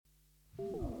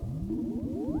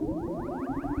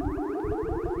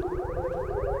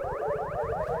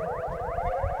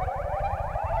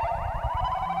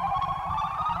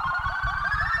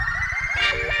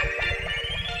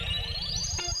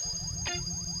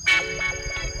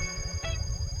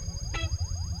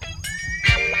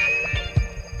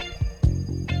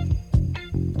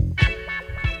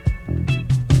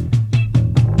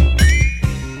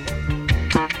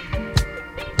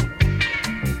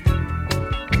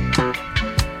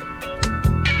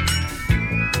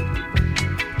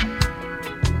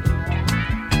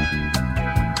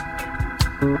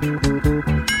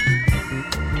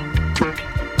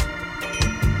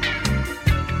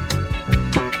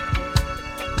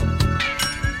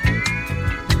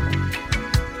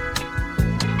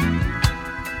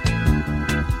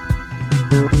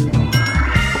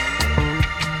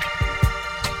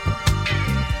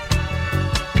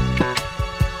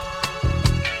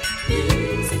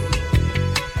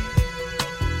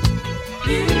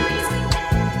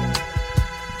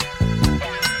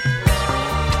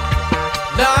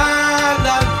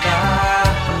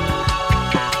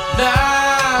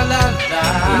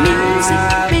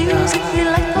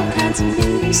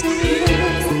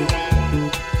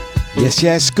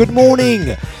Yes, good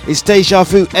morning. It's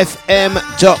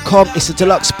dejavufm.com. It's the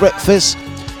Dlux breakfast.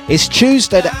 It's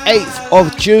Tuesday the 8th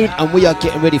of June and we are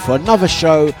getting ready for another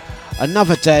show,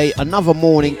 another day, another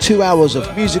morning, 2 hours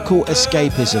of musical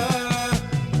escapism.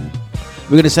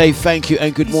 We're going to say thank you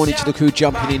and good morning to the crew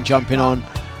jumping in, jumping on.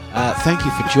 Thank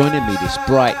you for joining me this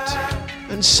bright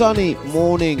and sunny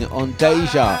morning on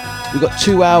Deja. We've got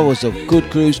 2 hours of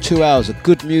good grooves, 2 hours of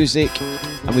good music,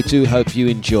 and we do hope you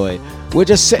enjoy. We're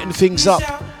just setting things up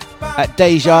at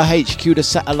Deja HQ, the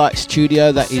satellite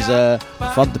studio. That is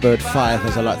Thunderbird 5,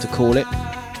 as I like to call it.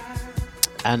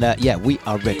 And yeah, we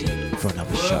are ready for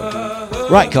another show.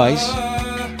 Right, guys,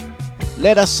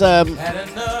 let us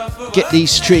get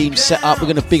these streams set up. We're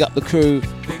going to big up the crew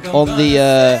on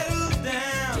the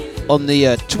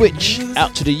Twitch,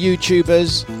 out to the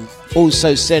YouTubers.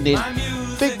 Also sending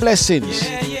big blessings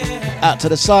out to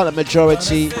the silent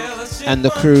majority and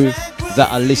the crew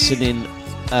that are listening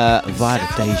via the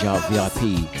Deja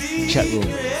VIP chat room.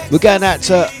 We're going out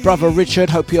to brother Richard,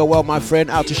 hope you're well, my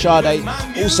friend. Out to Sade,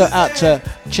 also out to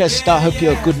Chester, hope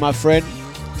you're good, my friend.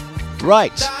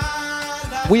 Right,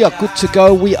 we are good to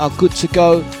go.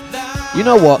 You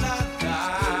know what,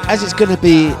 as it's going to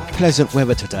be pleasant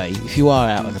weather today, if you are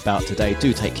out and about today,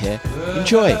 do take care,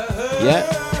 enjoy, yeah?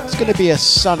 It's going to be a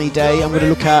sunny day. I'm going to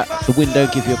look out the window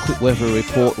and give you a quick weather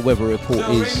report. The weather report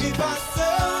is,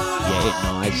 yeah,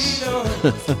 nice.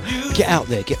 Get out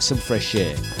there, get some fresh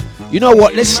air. You know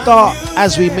what, let's start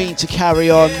as we mean to carry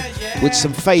on with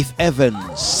some Faith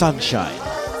Evans, Sunshine.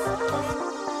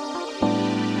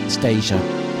 It's Deja.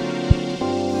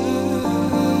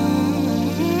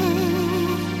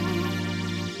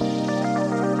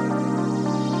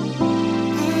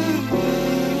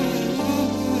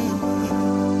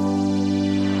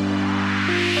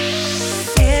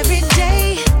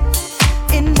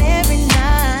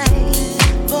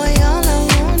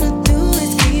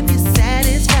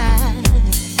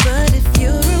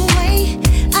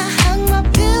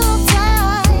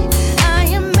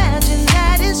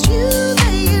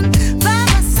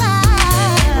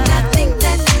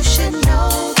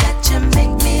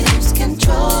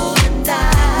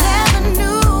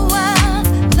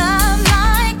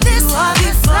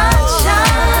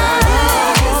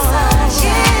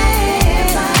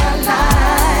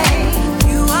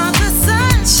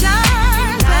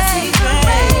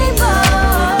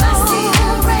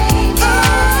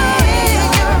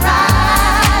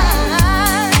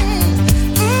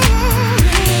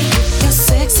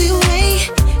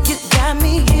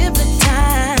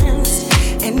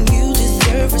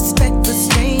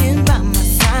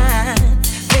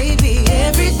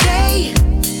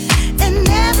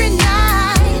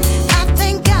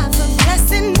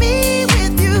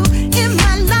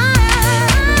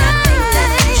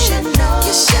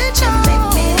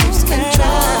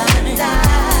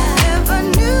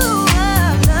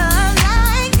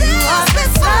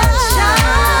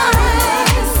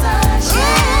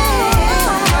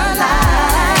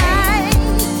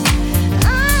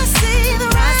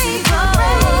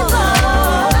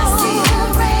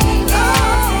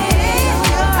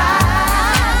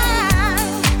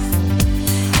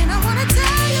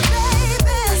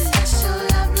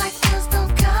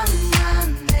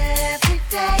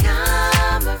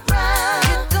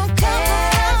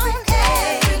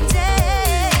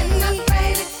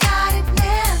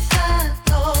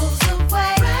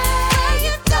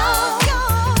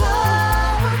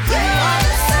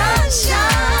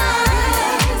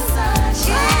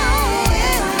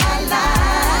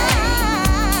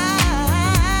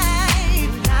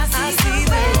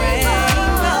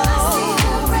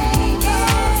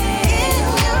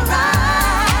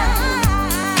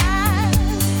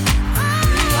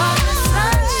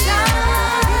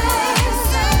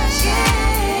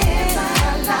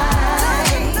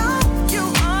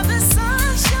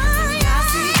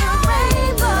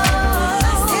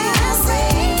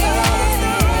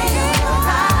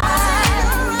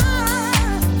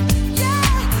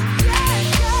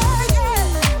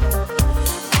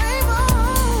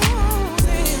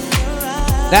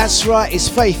 That's right, it's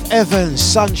Faith Evans,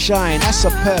 Sunshine. That's a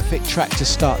perfect track to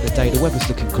start the day. The weather's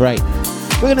looking great.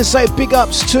 We're going to say big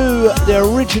ups to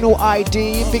the original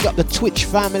ID. Big up the Twitch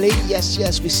family.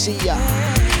 Yes, we see ya.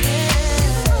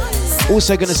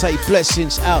 Also going to say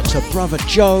blessings out to brother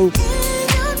Joe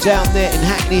down there in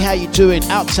Hackney. How you doing?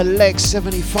 Out to Legs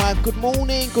 75. Good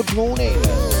morning.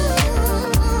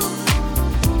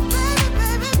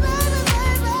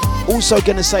 Also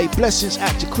going to say blessings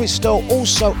out to Crystal.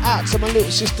 Also out to my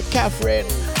little sister Catherine.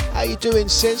 How you doing,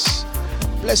 sis?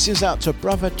 Blessings out to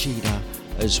brother Gina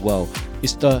as well.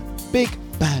 It's the Big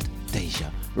Bad Deja.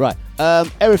 Right,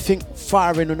 everything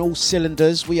firing on all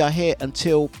cylinders. We are here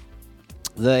until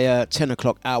the 10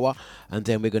 o'clock hour, and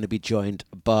then we're going to be joined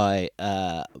by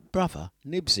brother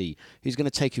Nibsy, who's going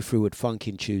to take you through with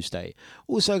Funkin' Tuesday.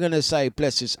 Also going to say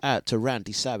blessings out to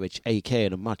Randy Savage, aka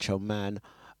the Macho Man.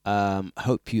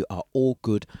 Hope you are all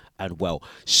good and well.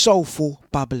 Soulful,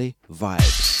 bubbly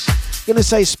vibes. Going to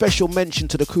say special mention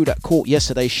to the crew that caught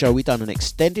yesterday's show. We done an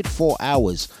extended 4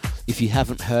 hours. If you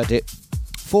haven't heard it,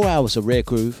 4 hours of rare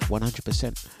groove,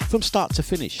 100% from start to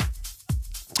finish.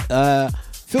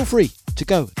 Feel free to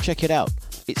go check it out.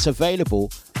 It's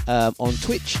available on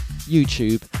Twitch,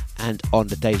 YouTube, and on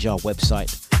the Deja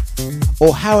website,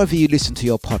 or however you listen to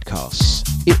your podcasts.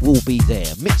 It will be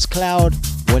there, Mixcloud,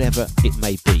 whatever it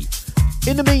may be.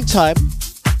 In the meantime,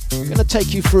 I'm going to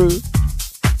take you through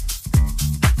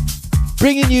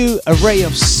bringing you a ray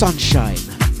of sunshine.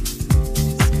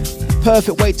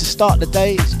 Perfect way to start the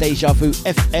day is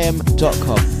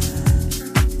dejavufm.com.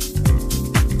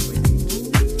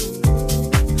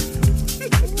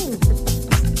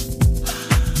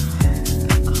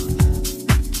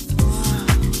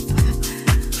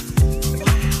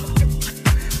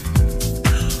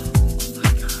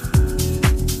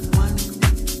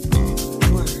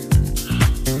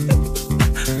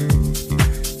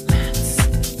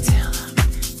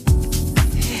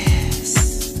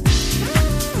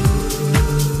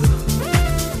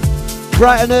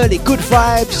 Bright and early, good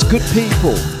vibes, good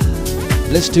people.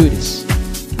 Let's do this.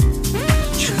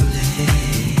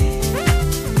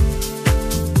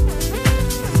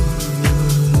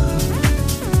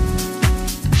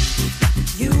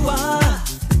 You are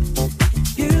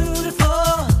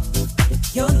beautiful,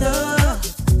 your love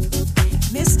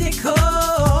mystical,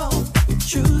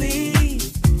 truly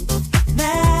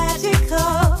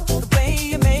magical. The way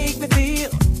you make me feel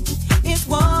is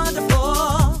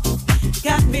wonderful.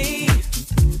 Got me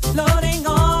floating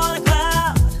on a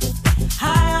cloud,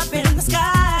 high up in the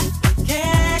sky.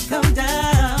 Can't come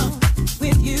down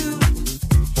with you.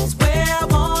 It's where I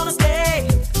wanna stay,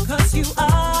 'cause you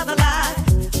are the light,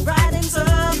 bright into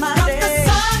my day. The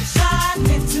sunshine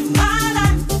into my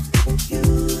life. You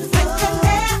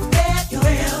make you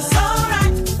feel so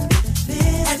right.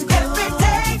 And every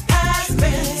day has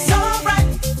been so bright.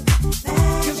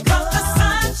 You brought the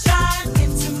sunshine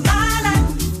into my life.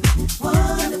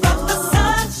 You brought the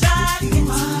sunshine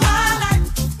into my life.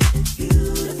 You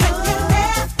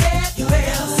make you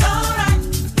feel so right.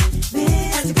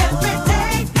 And every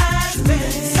day has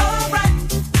been so bright.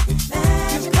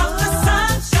 You brought the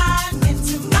sunshine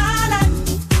into my life.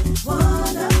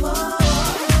 Wonderful.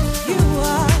 You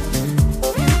are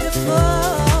beautiful.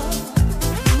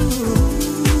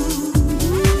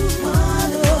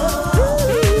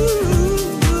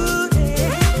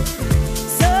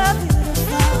 So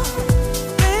beautiful,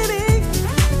 baby.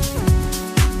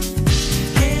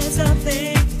 Can't stop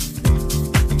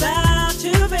thinking about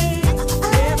you, babe.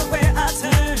 Everywhere I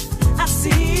turn, I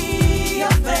see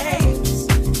your face.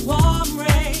 Warm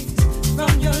rays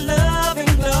from your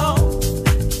loving glow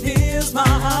fills my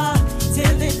heart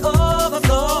till it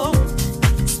overflows.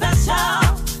 Special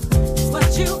is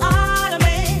what you are to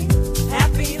me.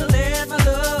 Happy to let my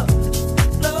love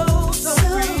flow so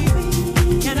free.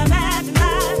 Can't imagine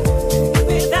life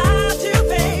without you,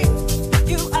 babe.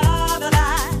 You are the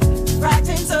light, bright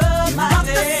into my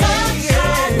day. The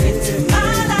sunshine into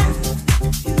my life.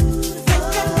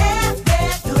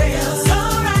 You feel so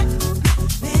right.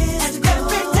 And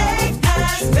every day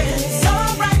has been so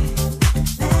bright.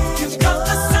 You brought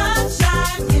the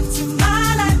sunshine into my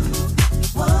life. You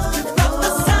brought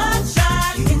the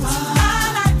sunshine into my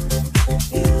life.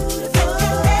 You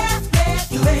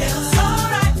feel so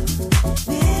right.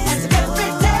 And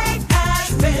every day has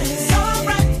been so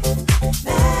bright.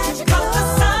 You brought the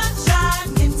sunshine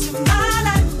into my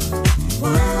life.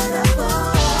 Wonderful.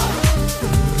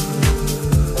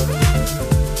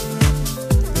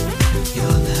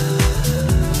 Your love,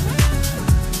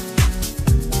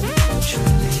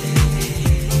 truly.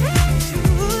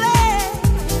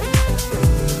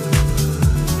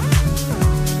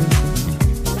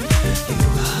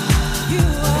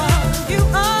 You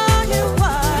are.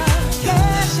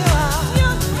 Yes, you are.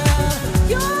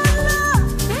 Your love,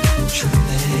 truly.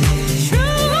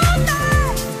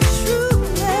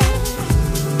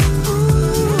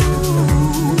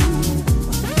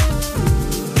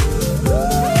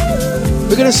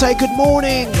 We're going to say good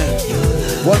morning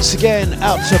once again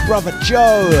out to brother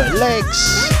Joe,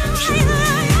 Legs.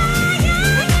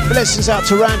 Blessings out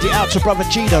to Randy, out to brother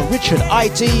Gina, Richard,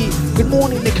 ID. Good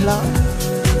morning, Nicola.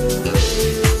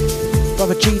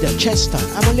 Brother Gina, Chester,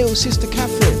 and my little sister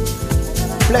Catherine.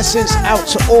 Blessings out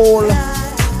to all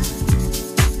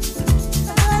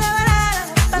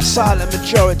silent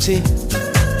majority.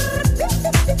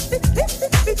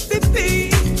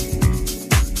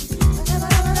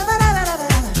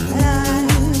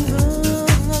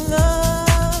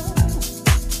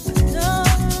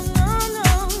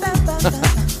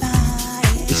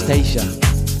 It's Deja.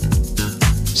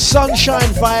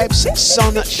 Sunshine vibes,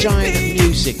 sunshine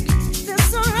music.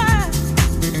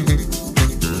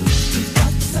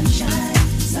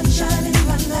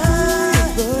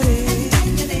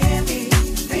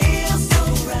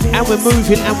 And we're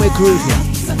moving and we're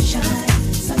grooving.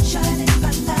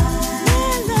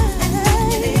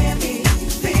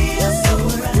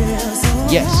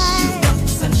 Yes.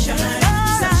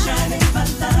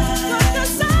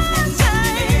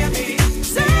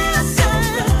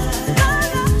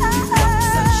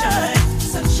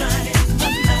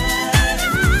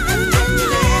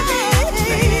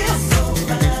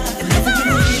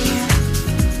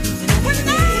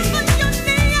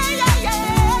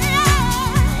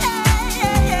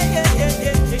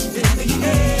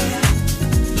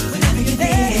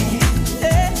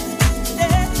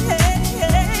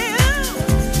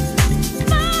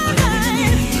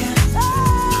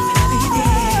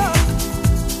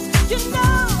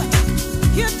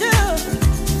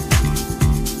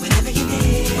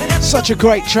 Such a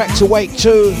great track to wake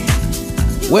to,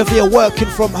 whether you're working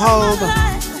from home,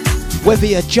 whether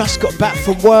you just got back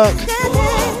from work,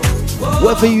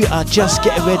 whether you are just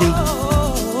getting ready,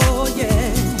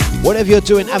 whatever you're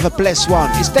doing, have a blessed one.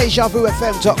 It's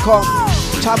dejavufm.com,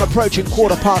 time approaching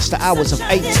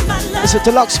 8:15 It's a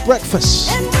Dlux breakfast,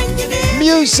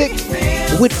 music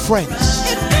with friends.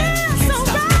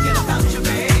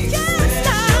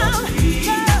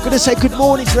 Gonna say good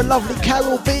morning to the lovely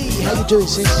Carol B. How you doing,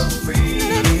 sis?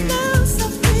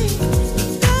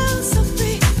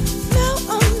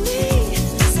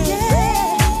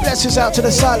 Blessings out to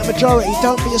the silent majority.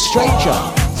 Don't be a stranger.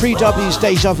 3Ws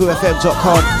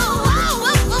dejavufm.com.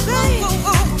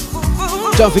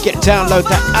 Don't forget to download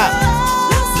that app.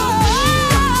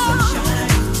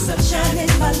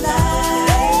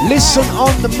 Listen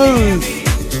on the move.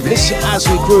 Listen as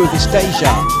we groove. It's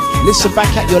Deja. Listen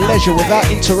back at your leisure without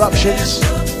interruptions.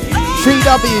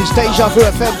 3Ws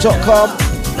dejavufm.com.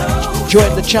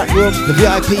 Join the chat room, the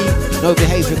VIP, no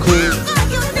behaviour crew.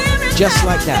 Just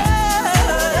like that.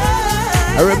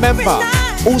 And remember,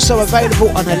 also available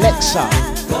on Alexa.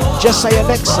 Just say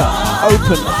Alexa,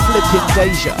 open flipping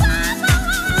Deja.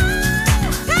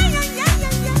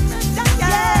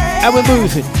 And we're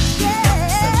moving.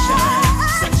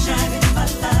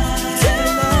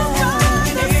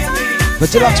 The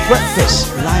Dlux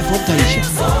breakfast, live on Deja.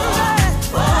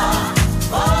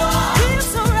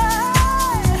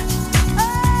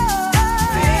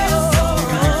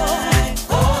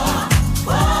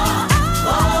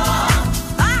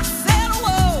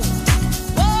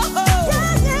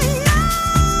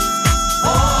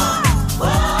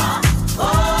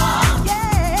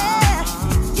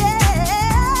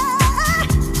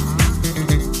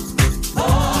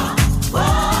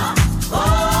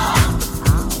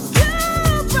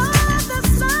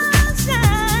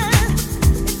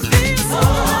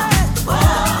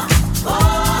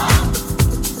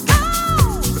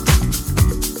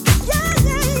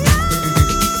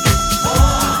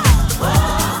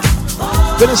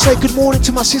 Gonna say good morning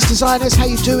to my sisters Ines, how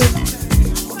you doing?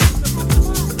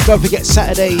 Don't forget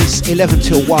Saturdays 11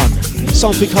 till 1.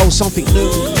 Something old, something new.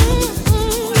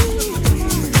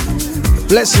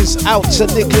 Blessings out to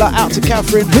Nicola, out to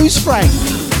Catherine. Who's Frank?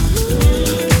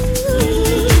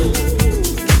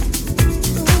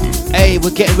 Hey, we're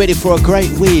getting ready for a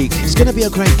great week. It's gonna be a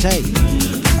great day.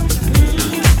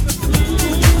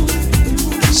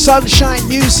 Sunshine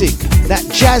music, that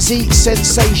jazzy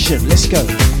sensation. Let's go.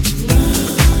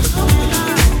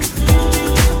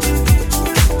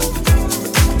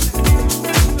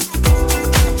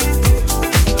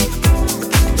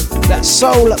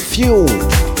 Soul fuel.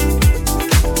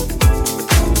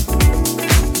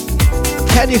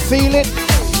 Can you feel it?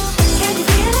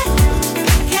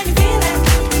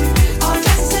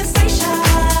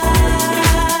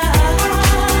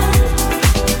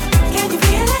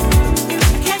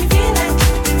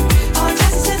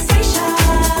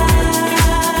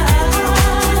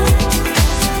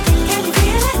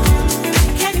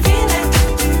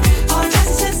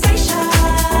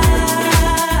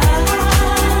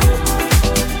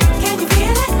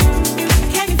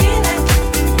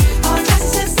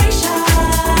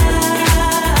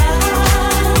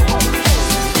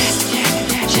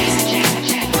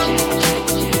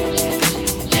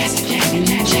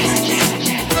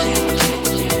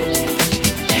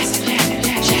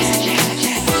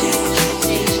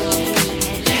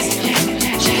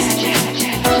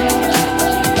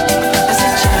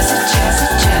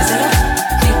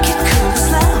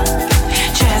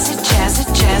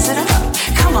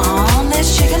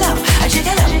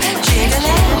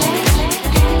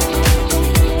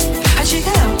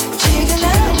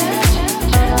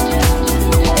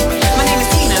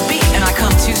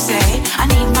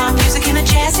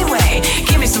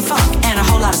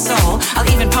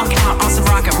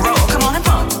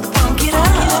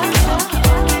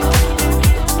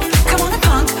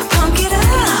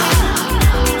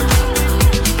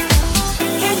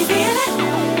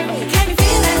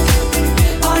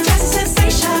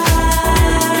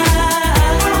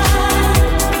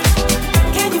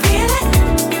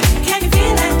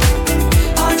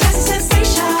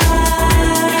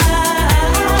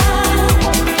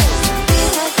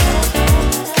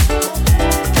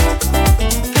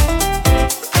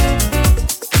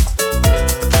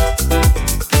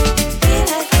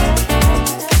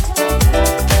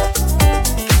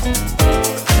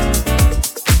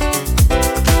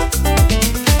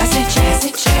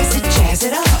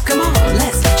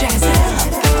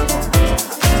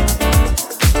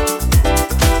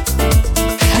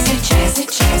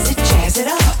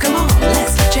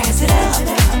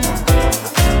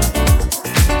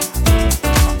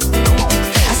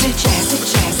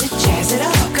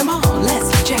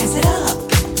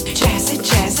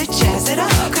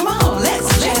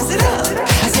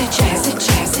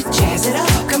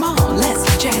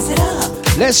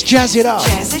 Let's jazz it up.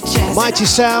 Mighty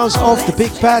sounds of the Big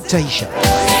Bad Deja.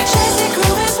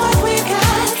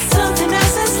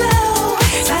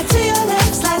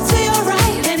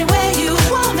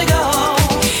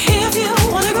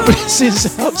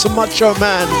 Blessings out to Macho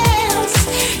Man.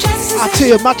 I tell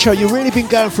you, Macho, you've really been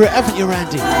going through it, haven't you,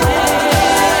 Randy?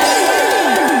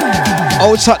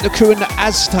 Old tight the crew in the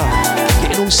Azta,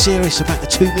 getting all serious about the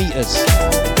 2 meters.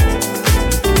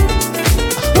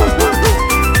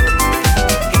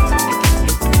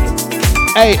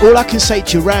 Hey, all I can say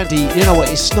to you, Randy, you know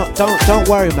what? It's not. Don't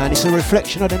worry, man. It's a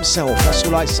reflection of themselves. That's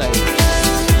all I say.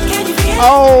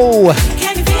 Oh,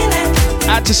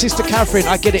 out to Sister Catherine.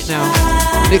 I get it now.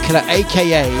 Nicola,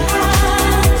 aka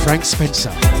Frank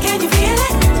Spencer.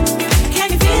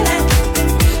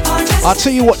 I'll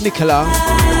tell you what, Nicola.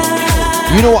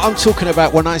 You know what I'm talking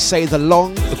about when I say the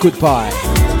long goodbye.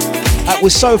 It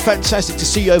was so fantastic to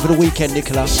see you over the weekend,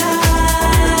 Nicola.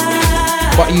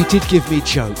 But you did give me a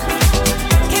joke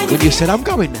when you said, I'm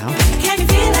going now.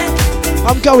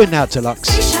 I'm going now, Dlux.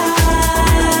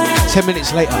 10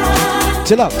 minutes later,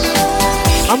 Dlux,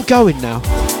 I'm going now.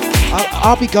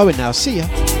 I'll be going now. See ya.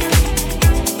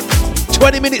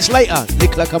 20 minutes later,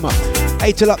 Nicola come up.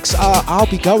 Hey, Dlux, I'll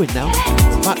be going now.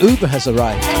 My Uber has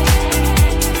arrived.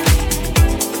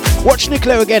 Watch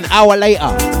Nicola again, hour later.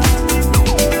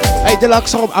 Hey,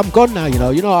 Dlux, I'm gone now.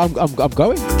 You know, I'm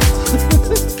going.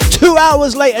 2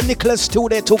 hours later, Nicola's still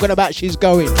there talking about she's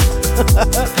going.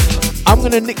 I'm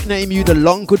going to nickname you the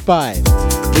long goodbye.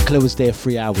 Nicola was there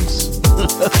 3 hours.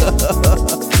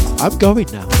 I'm going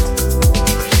now.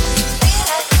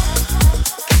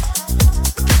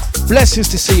 Blessings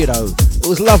to see you though. It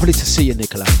was lovely to see you,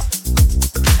 Nicola.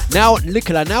 Now,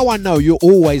 Nicola, now I know you're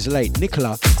always late.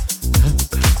 Nicola,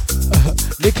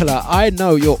 I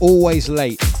know you're always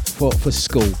late for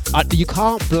school. You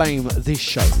can't blame this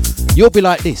show. You'll be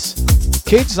like this.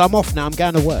 Kids, I'm off now. I'm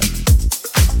going to work.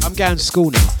 I'm going to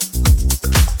school now.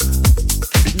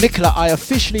 Nicola, I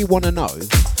officially want to know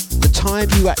the time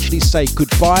you actually say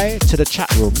goodbye to the chat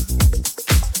room.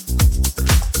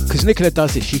 Because Nicola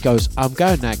does this. She goes, I'm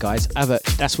going now, guys.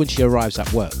 That's when she arrives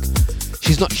at work.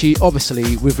 She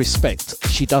obviously, with respect,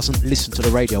 she doesn't listen to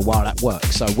the radio while at work.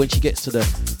 So when she gets to the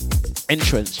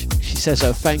entrance, she says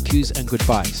her thank yous and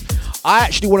goodbyes. I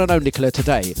actually want to know, Nicola,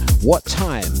 today, what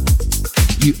time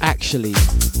you actually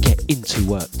get into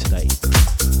work today.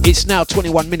 It's now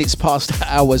 21 minutes past the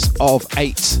hours of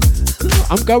 8.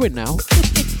 I'm going now.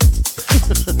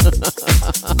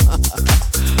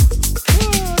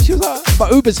 She was like,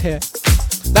 but Uber's here.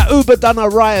 That Uber done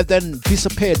arrived, then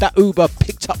disappeared. That Uber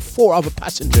picked up 4 other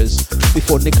passengers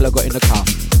before Nicola got in the car.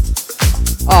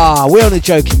 We're only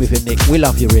joking with you, Nick. We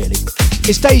love you, really.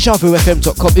 It's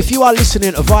dejavufm.com. If you are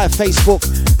listening via Facebook,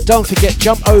 don't forget,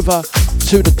 jump over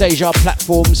to the Deja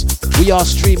platforms. We are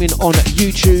streaming on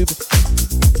YouTube.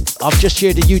 I've just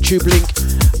shared the YouTube link.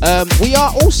 We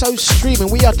are also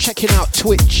streaming. We are checking out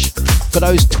Twitch for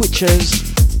those Twitchers.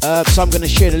 So I'm going to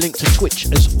share the link to Twitch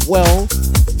as well.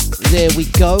 There we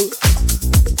go.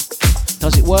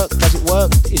 Does it work? Does it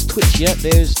work? Is Twitch? Yeah,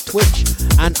 there's Twitch.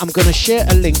 And I'm going to share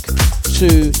a link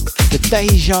to the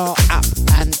Deja app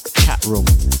and chat room.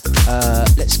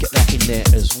 Let's get that in there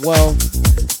as well.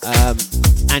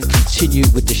 And continue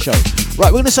with the show.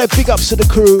 Right, we're going to say big ups to the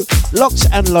crew. Locked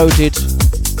and loaded.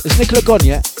 Is Nicola gone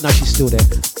yet? No, she's still there.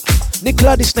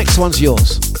 Nicola, this next one's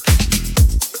yours.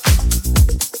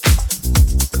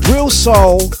 Real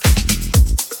Soul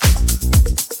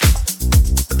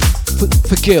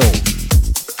for Gil.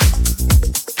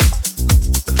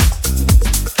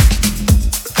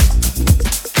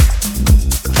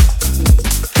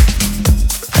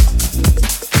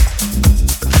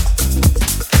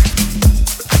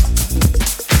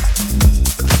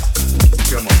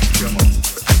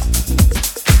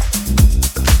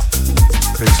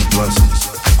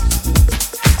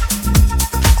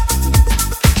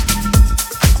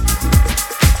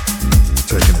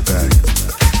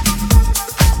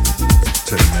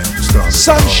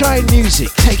 Sunshine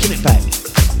music, taking it back.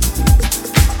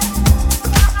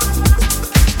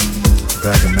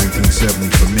 Back in 1970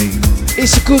 for me.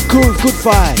 It's a good groove, good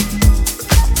vibe.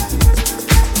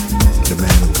 The man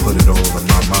who put it all in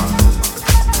my mind.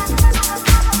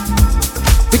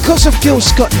 Because of Gil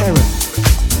Scott Heron.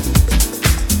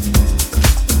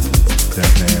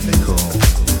 That man they call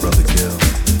Brother Gil.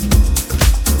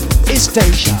 It's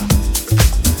Deja.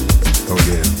 Oh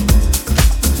yeah.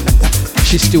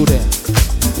 She's still there.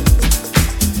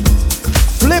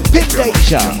 Flipping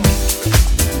Deja.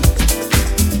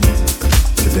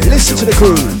 Listen to the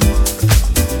groove.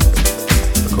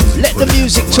 Let the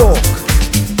music talk.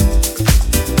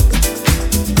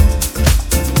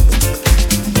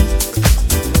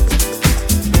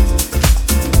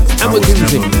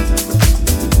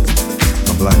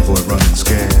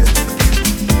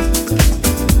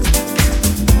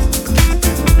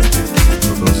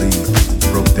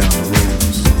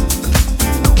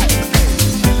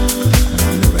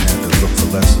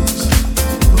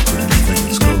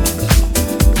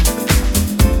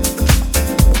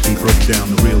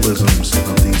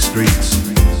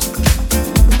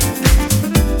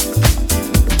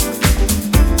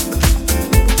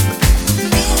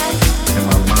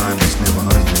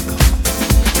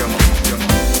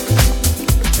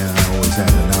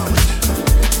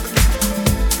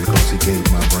 gave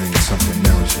my brain something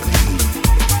nourishing to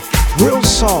eat. Real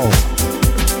soul.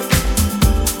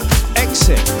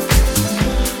 Exit.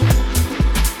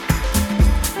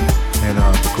 And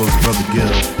because of Brother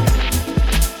Gil,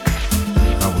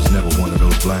 I was never one of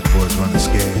those black boys running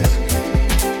scared.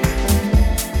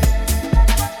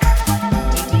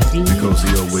 Because he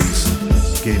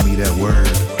always gave me that word.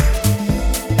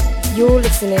 You're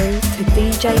listening to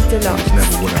DJ Dlux That's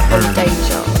never what I on heard.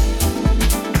 Deja.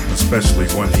 Especially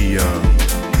when he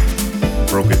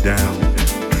broke it down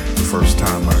the first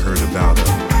time I heard about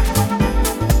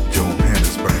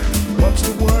Johannesburg. What's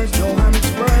the word,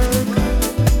 Johannesburg?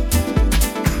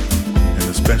 And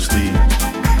especially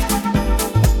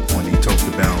when he talked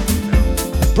about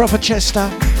Brother Chester,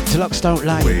 Dlux don't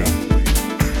lie. wait,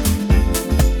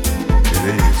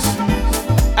 it is.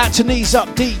 At to knees up,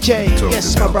 DJ. Talked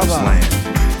Yes, my about this brother.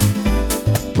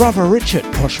 land. Brother Richard,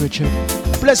 Posh Richard.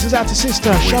 Blessings out to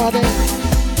sister Sade.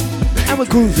 And we're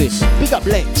grooving. Big up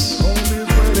Lex.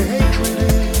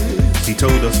 He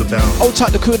told us about Old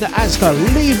type the crew in the Asda.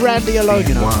 Leave Randy alone,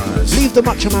 you know. Wise. Leave the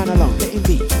macho man alone. Let him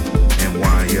be. and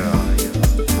why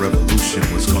revolution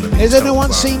was going to be. Has anyone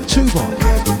televised. seen Tuvo?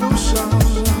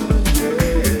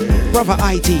 Brother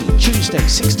ID, Tuesday,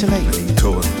 6 to 8. And he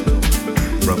taught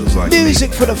brothers like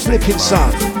Music me. for the flipping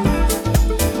sun.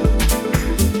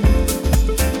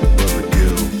 Brother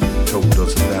Gil told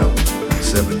us about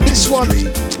 17th This one,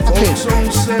 Street. tapping.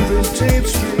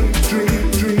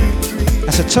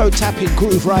 That's a toe tapping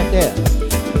groove right there.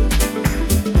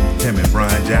 Him and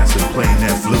Brian Jackson playing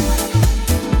that flute.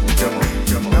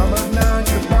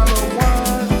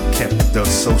 Kept us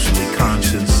socially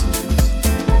conscious.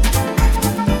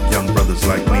 Young brothers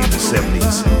like me in the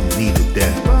 70s needed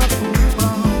that.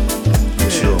 I'm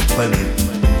sure plenty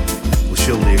will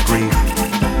surely agree.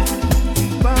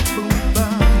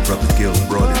 Brother Gil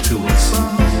brought it to us.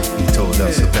 He told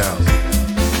us about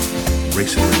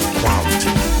racial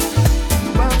equality,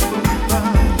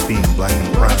 being black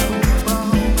and proud.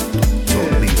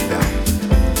 Told me about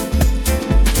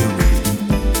unity,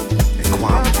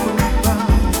 equality,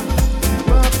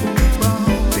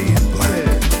 being black,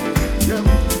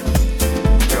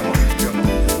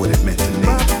 what it meant to me.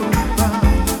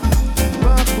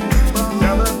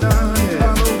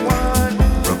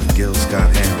 Brother Gil Scott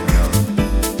Ham, y'all.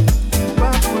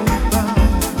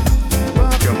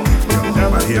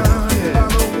 My hero.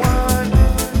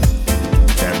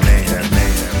 That name.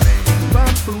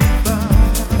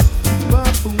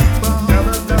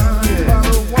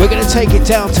 We're going to take it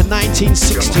down to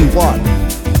 1961.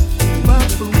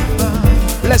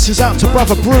 Blessings out to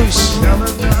Brother Bruce.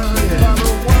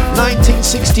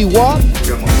 1961.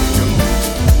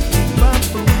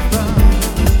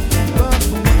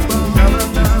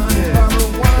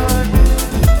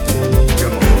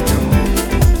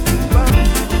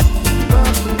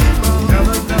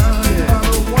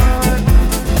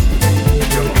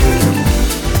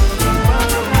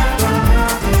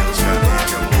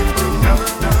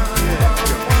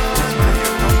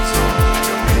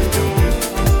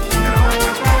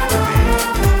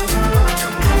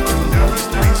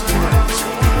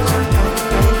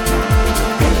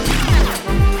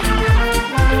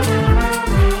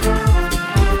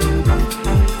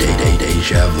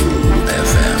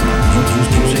 Dejavufm.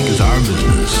 Music is our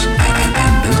business,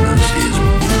 and business is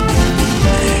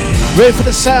Ready for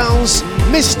the sounds,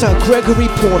 Mr. Gregory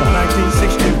Porter.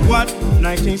 1960 what?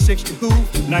 1960 who?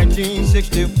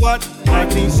 1960 what?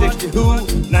 1960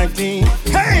 who? 19.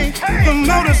 Hey, the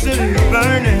Motor City is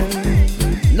burning.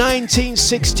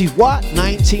 1960 what?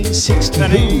 1960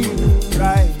 That who? ain't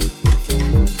right.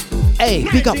 Hey,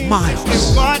 big up Miles.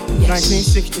 What? Yes.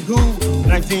 1960 who?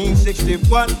 1960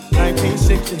 what?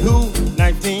 1960 who?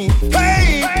 19.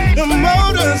 Hey, the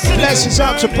Motor City. Blessings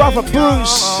out to Brother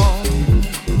Bruce.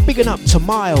 Bigging up to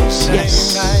Miles.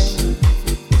 Yes.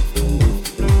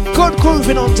 Good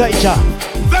grooving on Deja.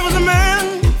 There was a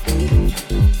man,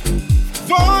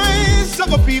 voice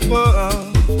of a people,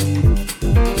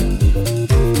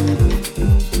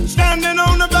 standing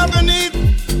on the balcony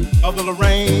of the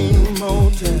Lorraine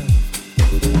Motel.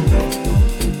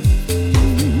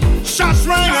 Shots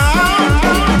rang out.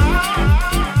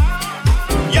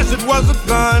 Yes, it was a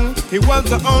gun. He was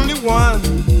the only one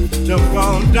to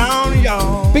fall down,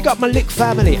 y'all. Big up my Lick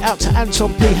family. Out to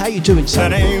Anton P. How you doing,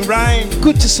 son? That ain't right.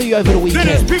 Good to see you over the Then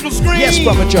his weekend. people scream. Yes,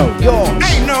 Brother Joe. Yours.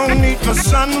 Ain't no need for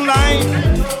sunlight.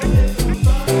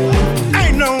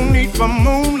 Ain't no need for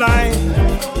moonlight.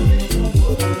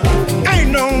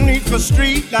 Ain't no need for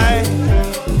street light.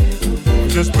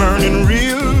 Just burning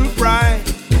real bright.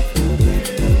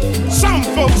 Some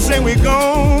folks say we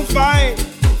gon' fight,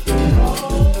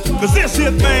 'cause this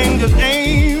here thing just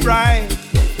ain't right.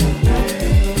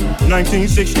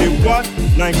 1960 what?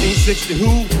 1960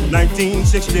 who?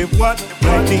 1960 what?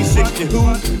 1960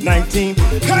 who? 19.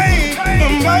 Hey, the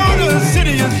Motor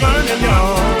City is burning,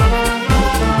 y'all.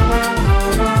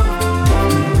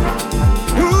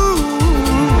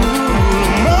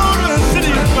 Motor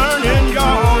City is burning,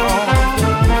 y'all.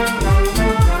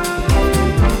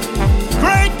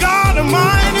 Great God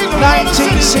Almighty, the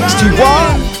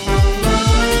 1961.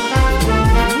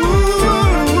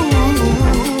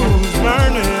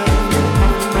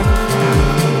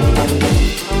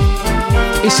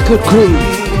 It's a good groove.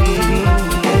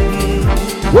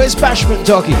 Where's Bashment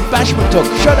Doggy? Bashment Dog,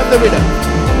 show them the rhythm.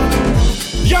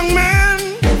 Young man,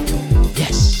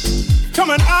 yes,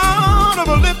 coming out of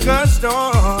a liquor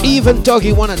store. Even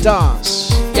Doggy wanna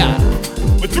dance. Yeah.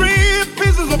 With 3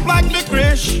 pieces of black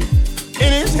licorice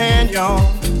in his hand, y'all.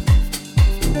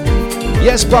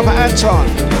 Yes, Brother Anton.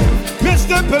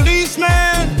 Mr.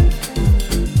 Policeman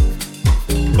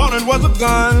thought it was a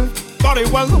gun, thought it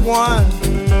was the one.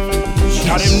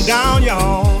 Shot him down,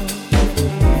 y'all.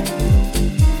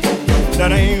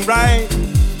 That ain't right.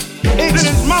 It's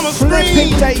his mama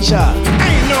flipping Deja.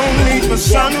 Ain't no need for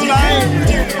sunlight.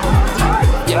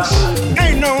 Yes.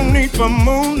 Ain't no need for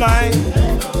moonlight.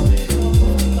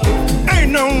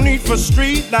 Ain't no need for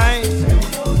street lights.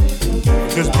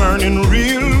 It's burning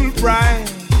real bright.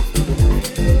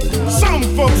 Some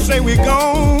folks say we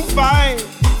gon' fight,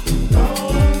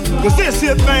 'cause this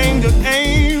here thing just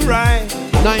ain't right.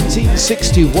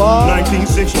 1961.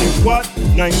 1960 what?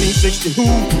 1960 who?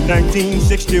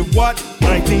 1960 what?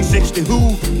 1960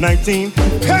 who? 19.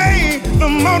 Hey, the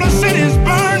Motor City's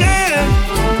burning.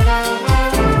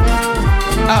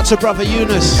 Out to Brother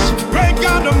Eunice. Great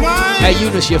God Almighty. Hey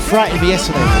Eunice, you frightened me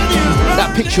yesterday.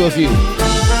 That picture of you.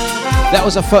 That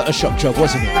was a Photoshop job,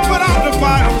 wasn't it? Put out the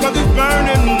fire 'cause it's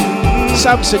burning.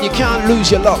 Samson, you can't lose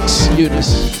your locks,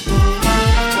 Eunice.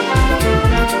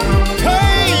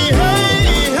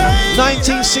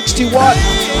 1961,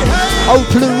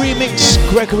 Opal Remix,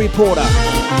 Gregory Porter.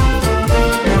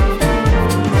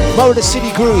 Motor City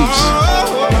Grooves.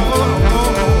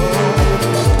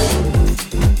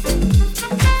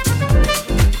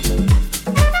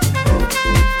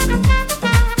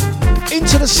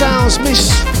 Into the sounds,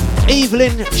 Miss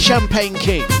Evelyn Champagne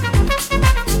King.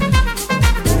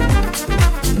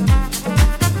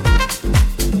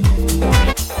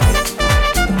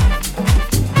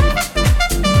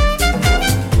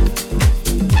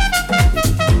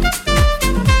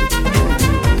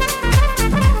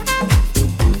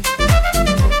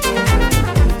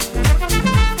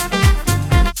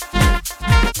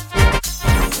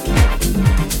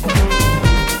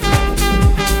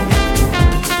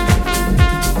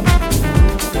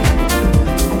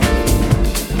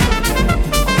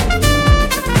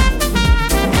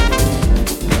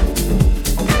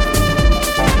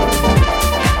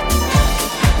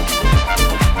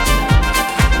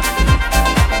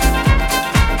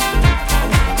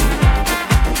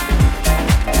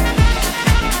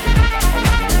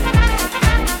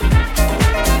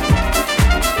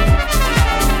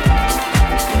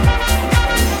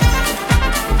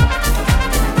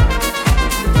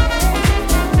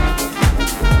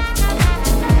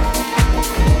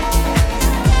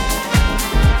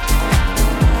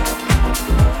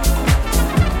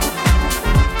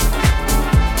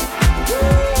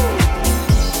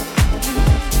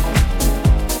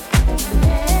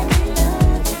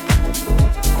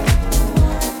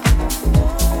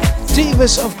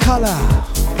 Of Colour,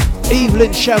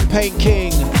 Evelyn Champagne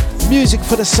King, Music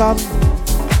for the Sun.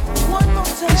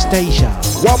 It's Deja.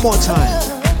 One more time.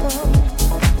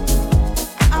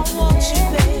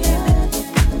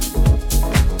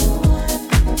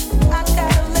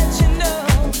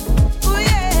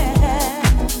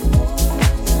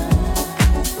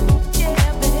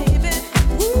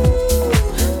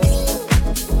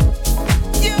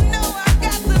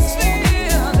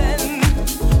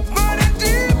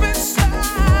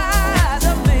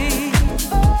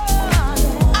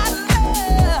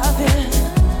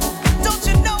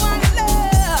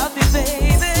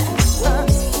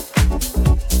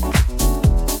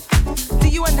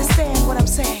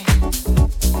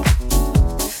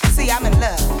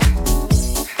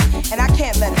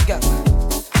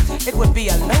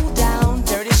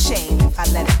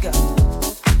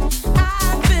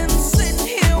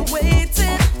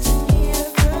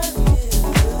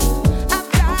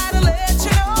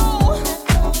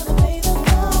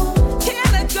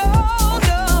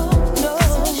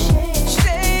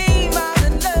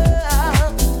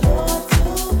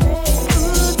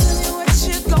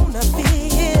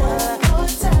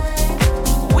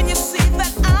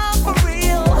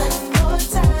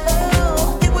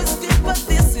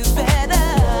 This is bad.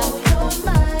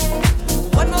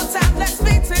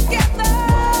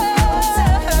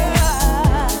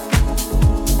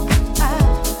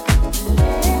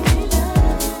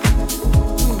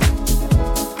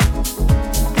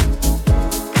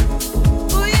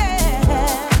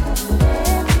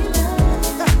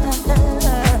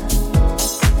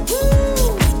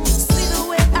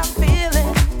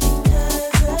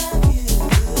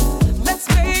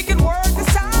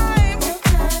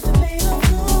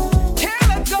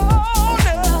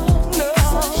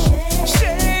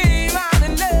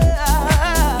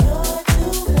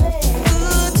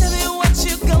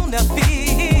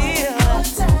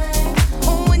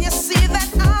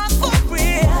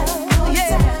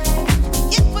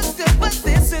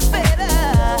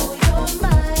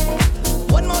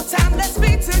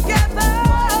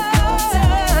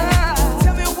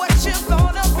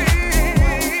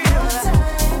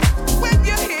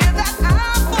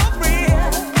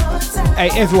 Hey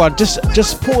everyone,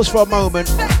 just pause for a moment.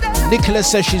 Nicola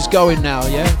says she's going now,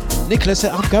 yeah? Nicola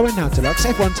said, I'm going now, Dlux.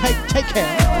 Everyone, take care.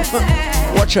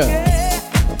 Watch her.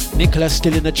 Nicola's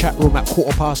still in the chat room at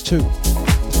 2:15.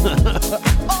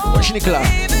 Watch Nicola.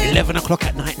 11 o'clock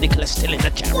at night, Nicola's still in the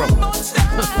chat room.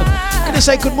 Gonna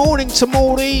say good morning to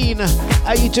Maureen.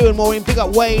 How you doing, Maureen? Big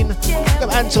up Wayne. Big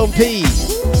up Anton P.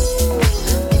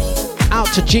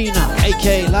 Out to Gina,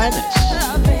 aka Linus.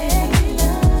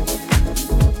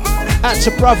 Out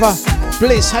to brother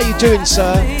Bliss. How you doing,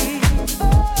 sir?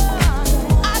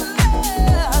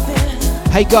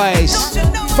 Hey guys,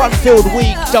 fun-filled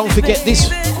week. Don't forget this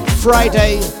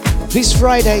Friday,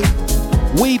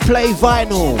 we play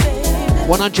vinyl,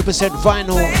 100%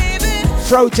 vinyl.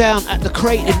 Throwdown at the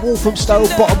Crate in Walthamstow,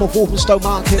 bottom of Walthamstow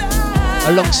Market,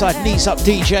 alongside Knees Up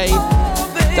DJ.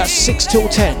 That's 6 till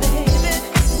 10.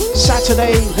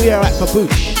 Saturday we are at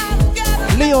Babouche,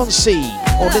 Leon C,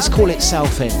 or let's call it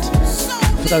Southend,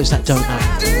 for those that don't know.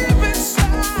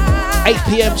 8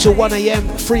 PM till 1 AM,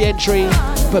 free entry,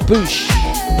 Babouche.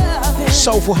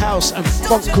 Soulful house and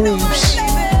funk grooves.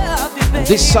 And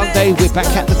this Sunday we're back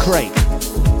at the Crate.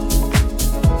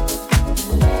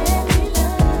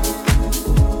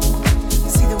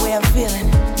 See the way I'm feeling?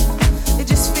 It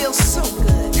just feels so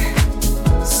good.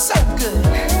 So good.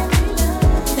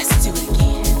 Let's do it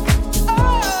again.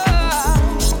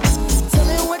 Oh, tell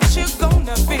me what you're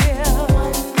gonna feel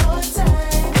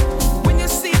when you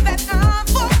see that I'm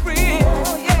for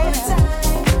real. Yeah.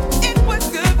 It was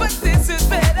good, but this is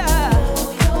better.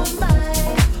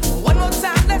 One more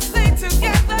time, let's stay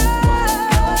together.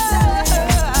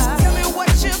 Tell me what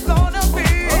you're gonna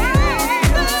feel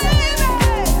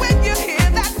when you hear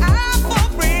that I'm for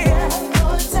real.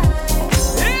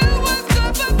 It was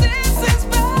good, but this is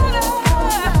better.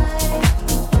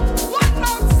 One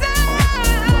more time.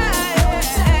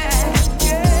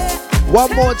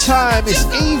 One more time, it's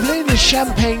Evelyn the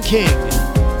Champagne King.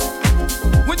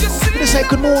 When you see Gonna say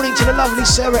good morning to the lovely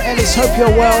Sarah Ellis. Hope you're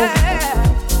well.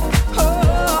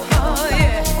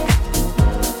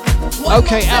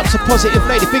 Okay, out to Positive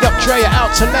Lady. Big up Drea,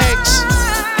 out to Legs.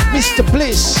 Mr.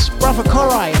 Bliss, Brother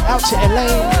Corai, out to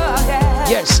Elaine.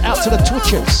 Yes, out to the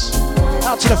Twitchers.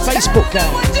 Out to the Facebook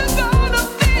gang.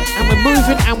 And we're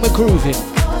moving and we're grooving.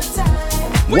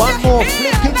 One more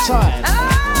flipping time.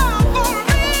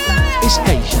 It's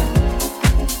Deja.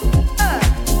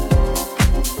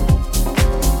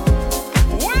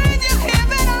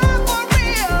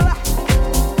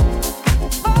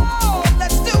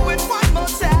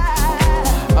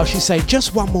 Oh, she's saying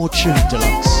just one more tune,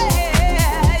 Dlux.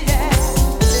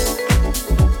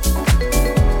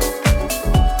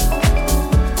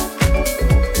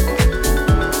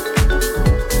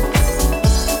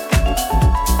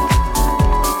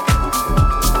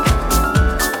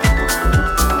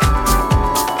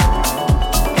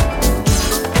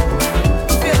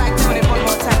 Feel like doing it one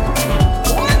more time.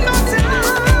 One more time.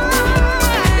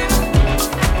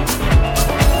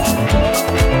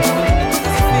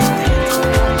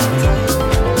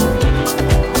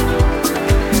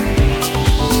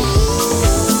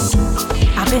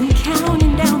 I've been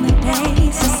counting down the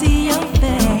days to see your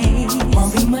face.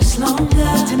 Won't be much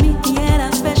longer to meet me at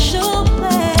our special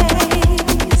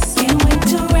place. Can't wait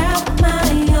to wrap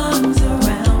my arms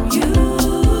around you.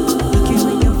 Look you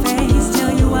in your face,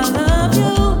 tell you I love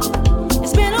you.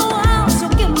 It's been a while, so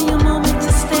give me a moment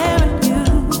to stare at you.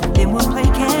 Then we'll play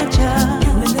catch up,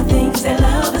 doing the things that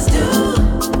lovers do,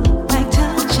 like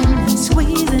touching and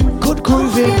squeezing. Good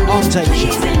grooving on Deja.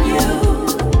 Pleasing you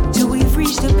till we've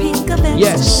reached the peak of ecstasy.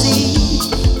 Yes.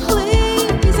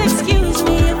 Please excuse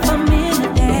me if I'm in a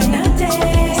day.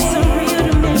 It's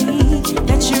surreal to me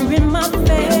that you're in my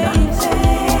face.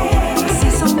 I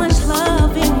see so much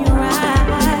love in your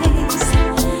eyes.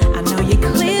 I know you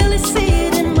clearly see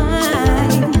it in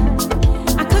mine.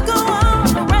 I could go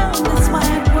on around this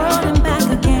wide world and back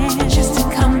again just to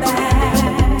come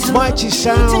back to Mighty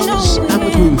sounds and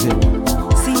we're grooving.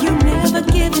 see you never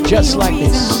giving Just me like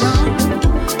reason this. wrong.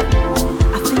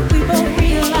 I think we both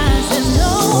realize there's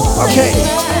no Okay.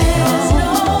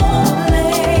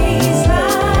 place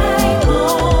like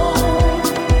home.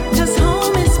 'Cause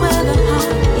home is where the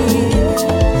heart is.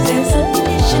 There's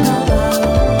unconditional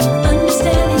love,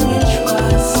 understanding and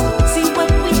trust. See what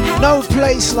we have. No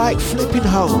place like flipping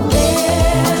home.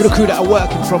 For the crew that are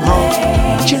working from home,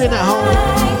 chilling at home.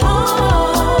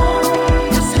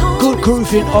 Good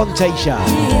grooving on Deja.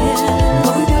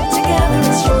 What we built together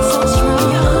is so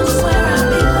strong. Home's where I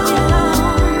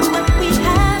belong. What we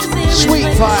have is Sweet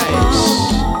vibes.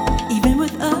 even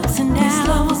with ups and downs. This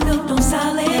love was built on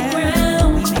solid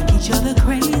ground. We make each other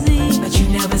crazy, but you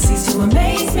never cease to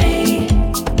amaze me.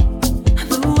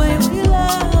 The way we love.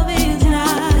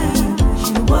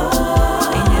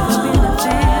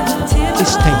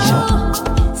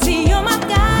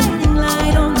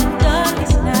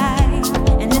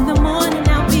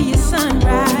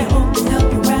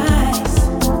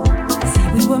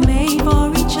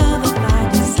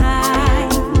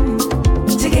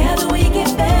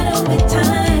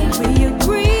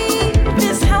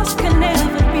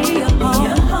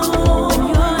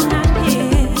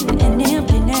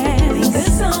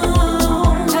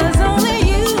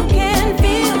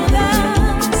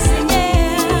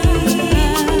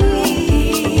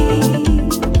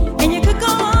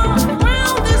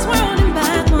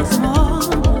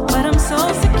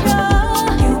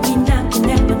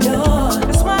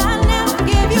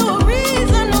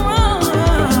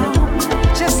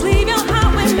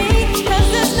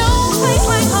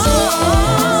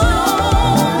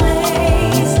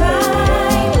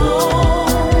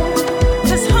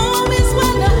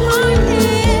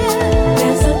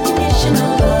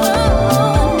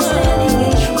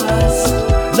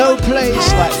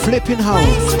 flipping home.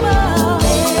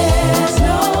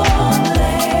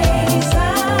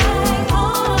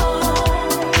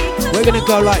 We're gonna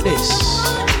go like this.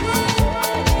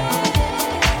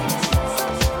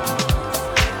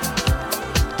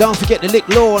 Don't forget the Lick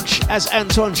launch, as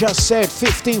Anton just said,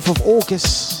 15th of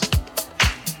August.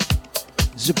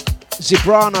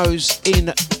 Zebranos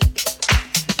in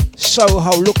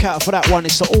Soho, look out for that one.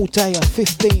 It's an all-dayer,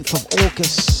 15th of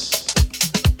August.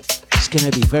 It's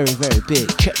gonna be very, very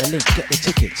big. Check the link, get the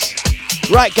tickets.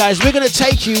 Right, guys, we're gonna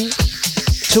take you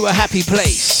to a happy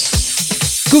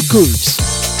place. Good grooves.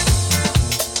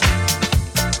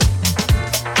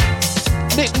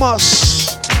 Nick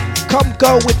Moss, come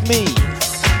go with me.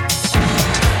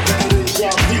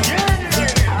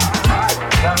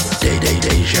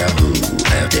 Deja vu,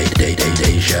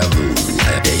 deja vu,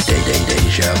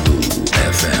 deja vu,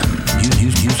 FM.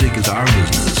 Music is our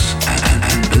business,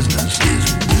 and business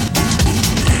is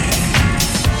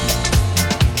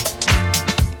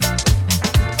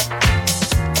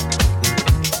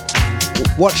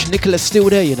Watch Nicola's still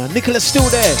there, you know. Nicola's still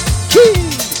there.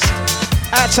 Jeez!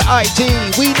 Out to ID,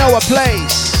 we know a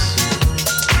place.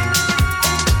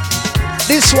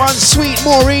 This one's Sweet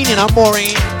Maureen, you know,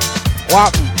 Maureen.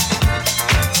 Welcome.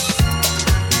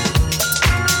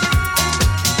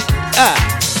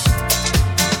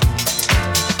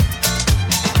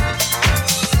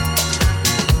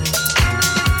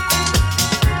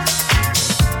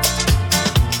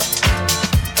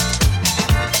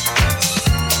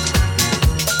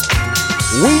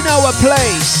 We know a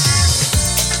place.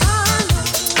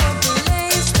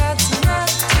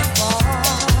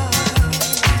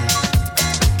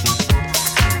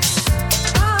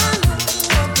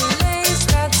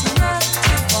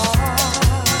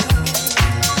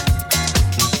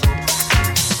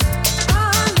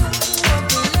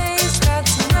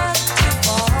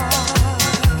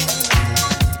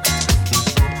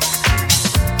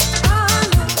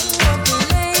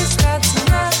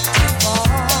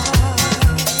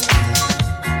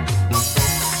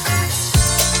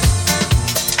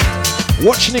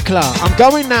 Watch Nicola, I'm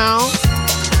going now.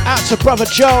 Out to brother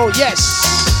Joe, yes.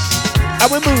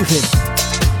 And we're moving.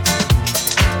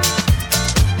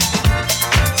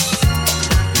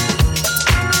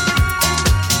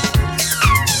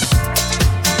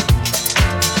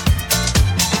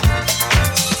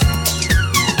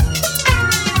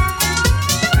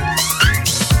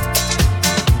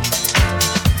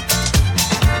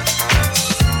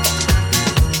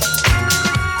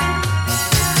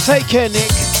 Take care,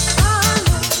 Nick.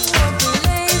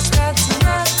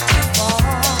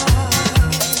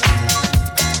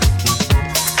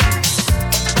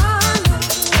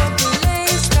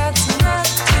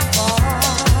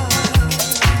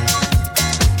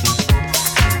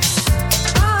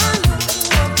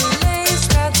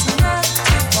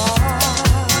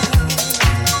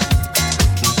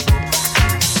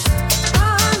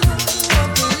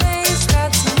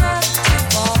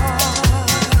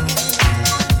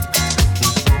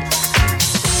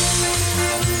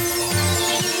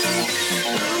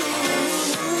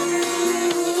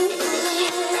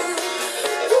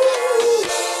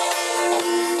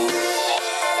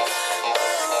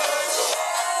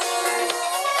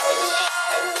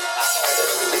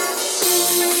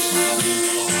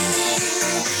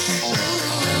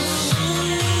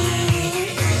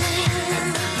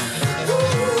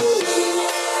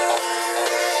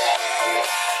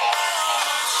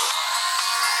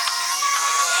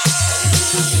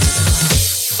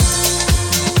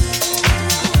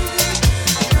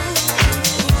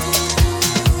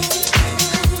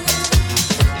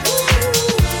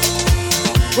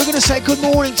 Say good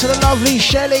morning to the lovely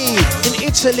Shelley in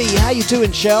Italy. How you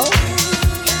doing, Shell?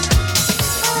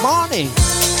 Morning.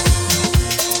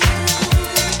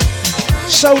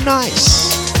 So nice.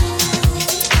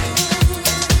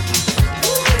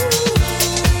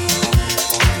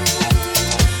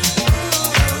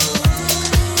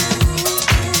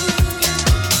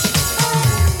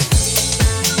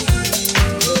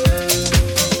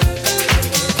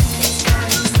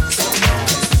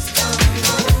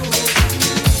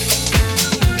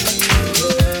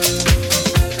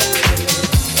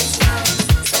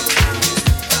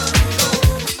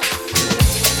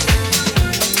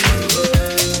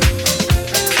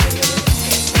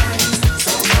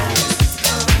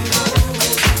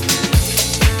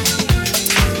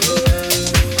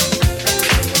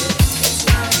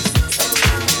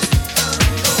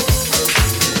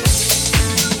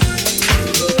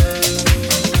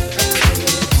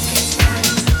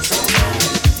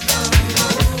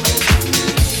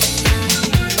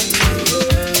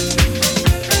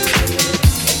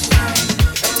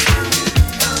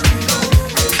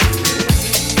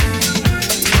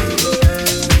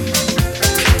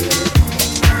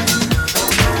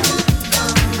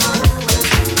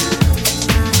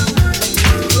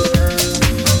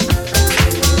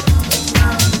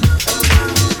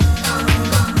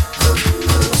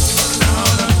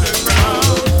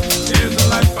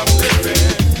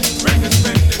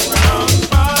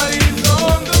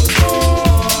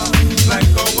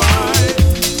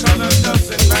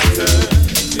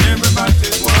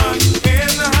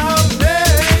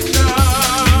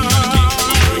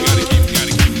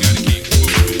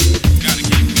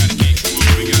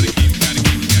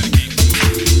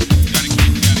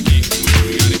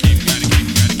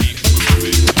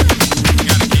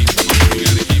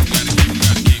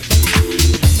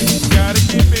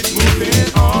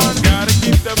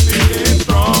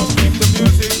 strong. Keep the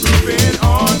music grooving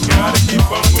on. Gotta keep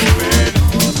on moving.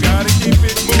 Gotta keep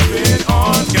it moving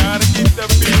on. Gotta keep the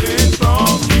feeling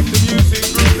strong. Keep the music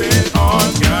grooving on.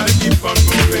 Gotta keep on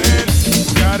moving.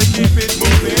 Gotta keep it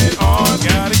moving on.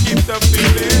 Gotta keep the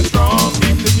feeling strong.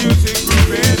 Keep the music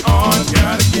grooving on.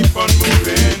 Gotta keep on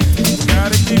moving.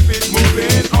 Gotta keep it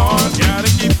moving on. Gotta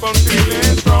keep on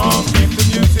feeling strong. Keep the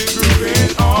music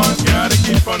grooving on. Gotta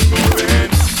keep on moving.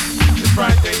 It's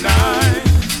Friday night.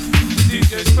 The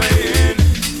DJ's playing.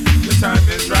 The time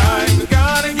is right. We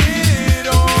gotta get it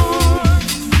on.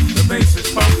 The bass is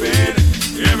pumping.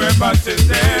 Everybody's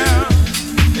there.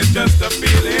 It's just a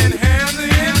feeling. Hands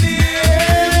in the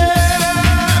air.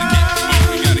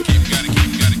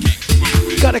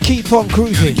 Gotta keep on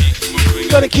grooving.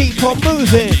 Gotta keep on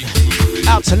moving.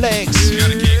 Out to legs.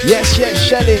 Yes, yes,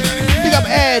 Shelly. Big up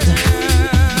Ed.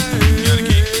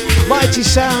 Mighty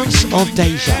sounds of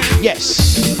Deja.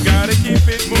 Yes. Gotta keep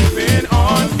it moving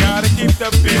on. Gotta keep the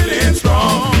feeling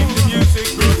strong. Keep the music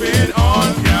grooving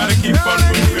on. Gotta keep on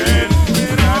moving.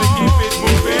 Gotta keep it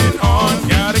moving on.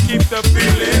 Gotta keep the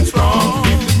feeling strong.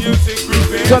 Keep the music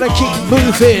grooving. Gotta keep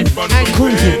moving and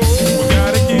grooving.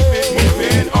 Gotta keep it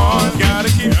moving on. Gotta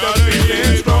keep the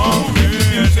feeling strong. Keep the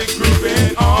music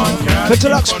grooving on. For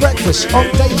Dlux breakfast on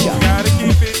Deja. Gotta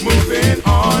keep it moving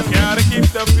on. Gotta keep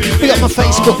the feeling. Big up my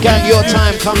Facebook gang. Your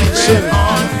time coming soon.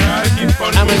 Gotta keep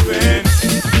on moving.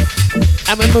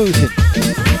 And we're moving.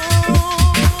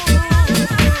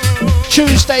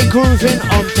 Tuesday grooving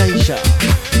on Deja.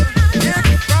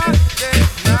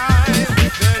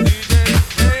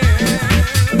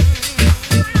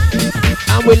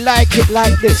 And we like it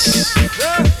like this.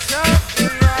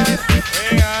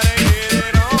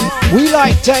 We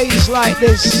like days like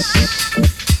this.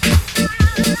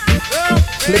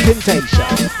 Flipping Deja.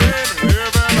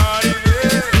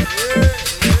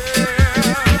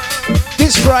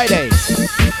 This Friday.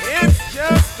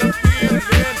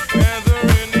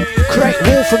 Great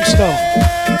Wolfenstone.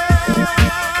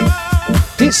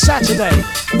 This Saturday,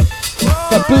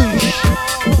 Babouche,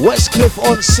 Westcliff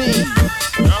on Sea.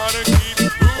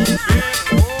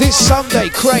 This Sunday,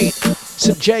 Crate,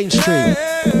 St James Street.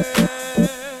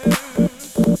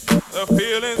 The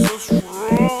feeling so strong.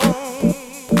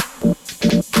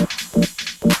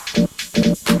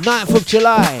 9th of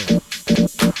July,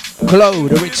 Glow,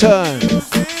 the return.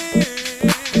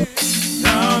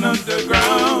 Down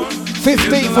underground.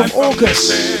 15th of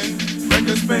August,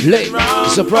 Lit,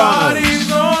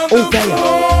 Sopranos, all day.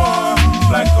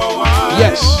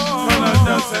 Yes. Color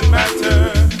doesn't matter.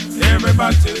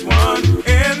 Everybody's one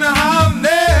in the whole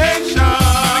nation.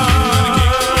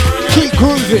 Keep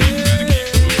grooving.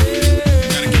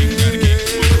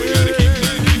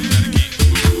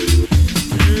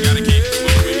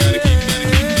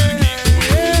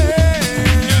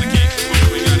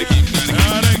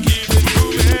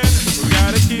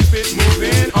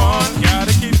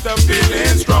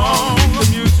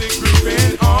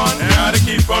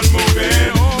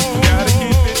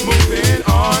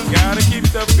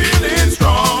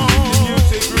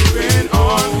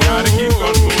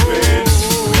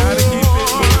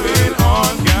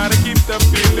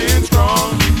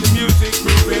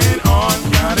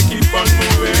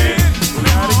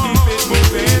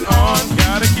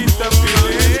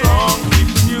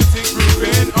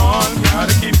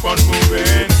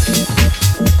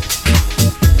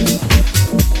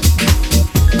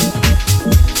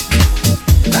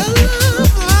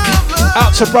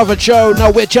 To Brother Joe, no,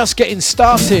 we're just getting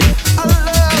started.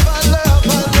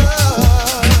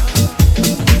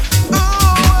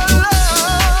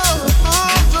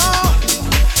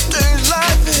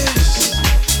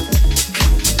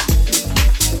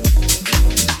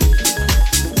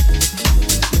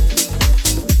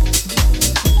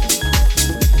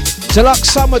 Dlux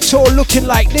summer tour looking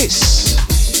like this.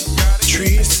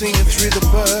 Trees singing through the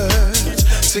birds,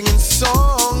 singing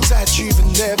songs that you've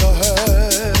never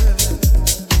heard.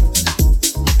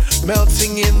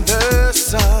 Melting in the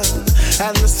sun,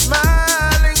 and the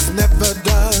smiling's never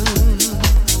done.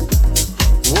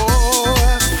 Oh,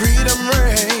 freedom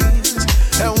reigns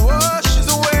and washes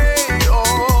away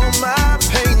all my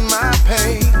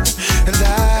pain. And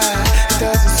it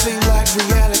doesn't seem like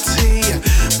reality,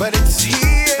 but it's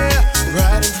here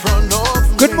right in front of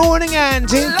me. Good morning,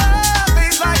 Andy.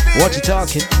 What you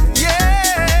talking?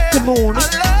 Yeah. Good morning.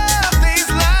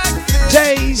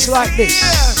 Days like this.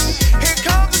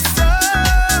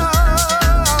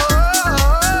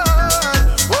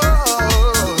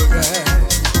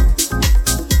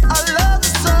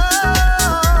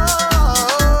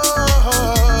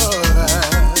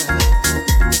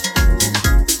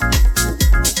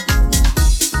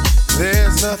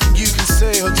 Nothing you can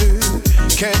say or do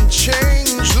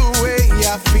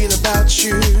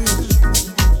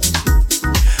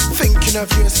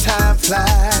enough years, time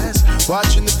flies,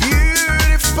 watching the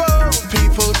beautiful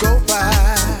people go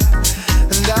by.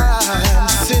 And I'm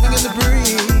sitting in the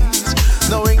breeze,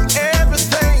 knowing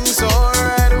everything's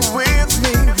alright with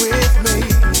me.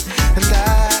 And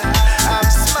I'm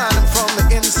smiling from the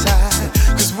inside,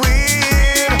 'cause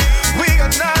we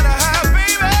got none to hide,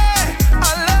 baby.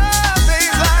 I love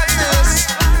things like this,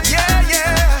 yeah.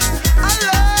 I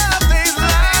love things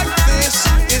like this.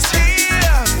 It's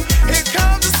here, here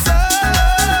comes the sun,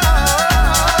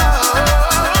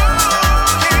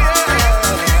 yeah.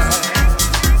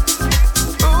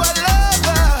 Ooh, I love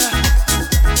her.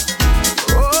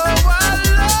 Oh, I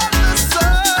love the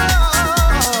sun,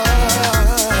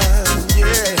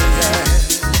 yeah.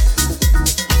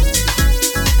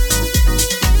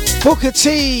 Booker T.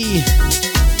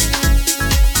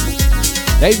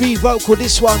 They re-vocal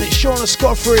this one. It's Shauna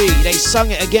Scoffrey. They sung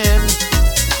it again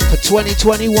for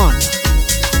 2021.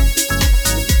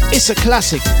 It's a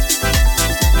classic.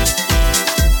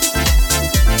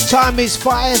 Time is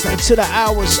 5 until the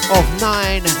hours of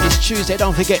 9. It's Tuesday.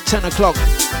 Don't forget 10 o'clock.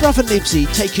 Brother Nibsy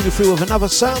taking you through with another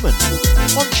sermon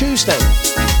on Tuesday.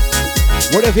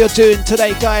 Whatever you're doing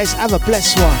today, guys, have a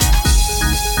blessed one.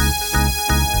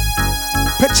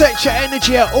 Protect your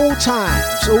energy at all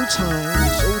times, all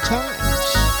times, all times.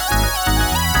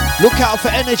 Look out for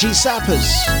energy sappers.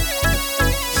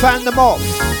 Fan them off.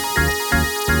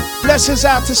 Blessings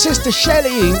out to Sister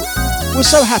Shelley. We're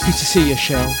so happy to see you,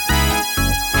 Shell.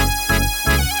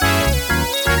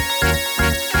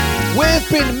 We've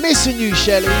been missing you,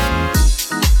 Shelley.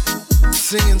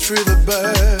 Singing through the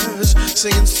birds,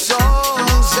 singing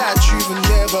songs that you've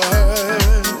never heard.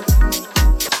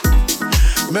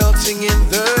 Melting in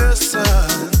the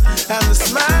sun, and the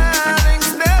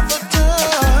smiling's never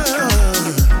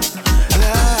done. And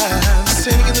I'm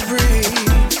sitting in the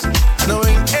breeze,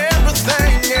 knowing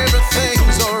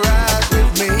everything's alright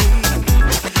with me.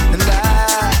 And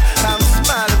I'm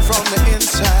smiling from the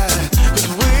inside, 'cause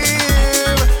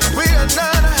we are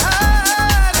none to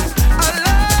hide. I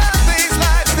love things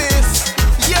like this,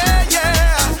 yeah.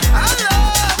 I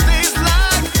love things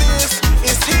like this.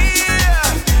 It's here,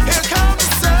 here comes the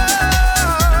sun.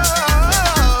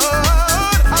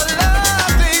 I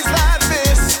love things like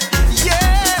this,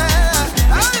 yeah.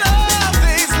 I love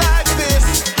things like this.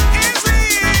 It's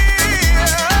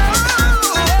here.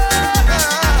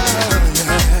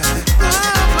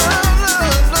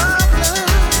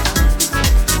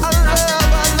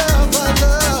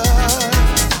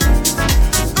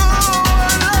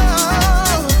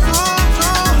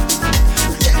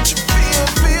 Can't you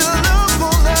feel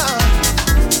love now?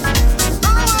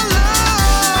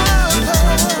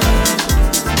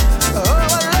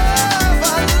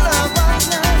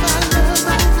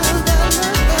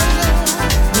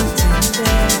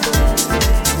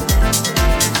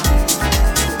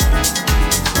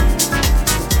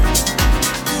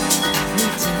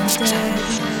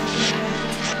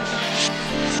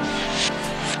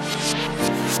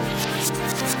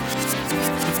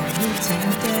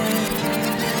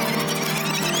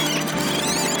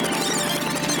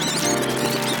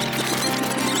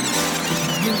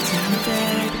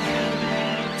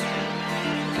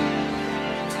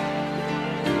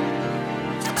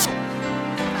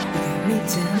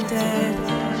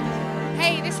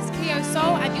 Hey, this is Cleo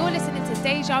Soul, and you're listening to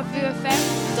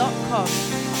dejavufm.com.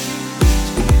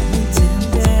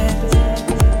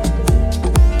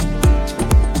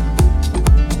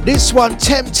 This one,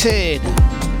 Tempted.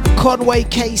 Conway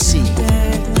Casey.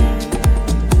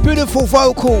 Beautiful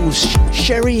vocals,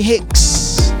 Sherry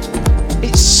Hicks.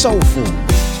 It's soulful.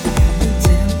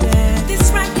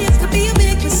 This right here could be a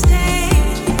big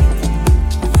mistake.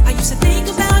 I used to think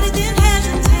about it, then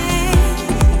hesitate.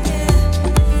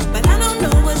 But I don't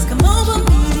know what's come over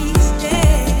me these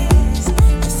days.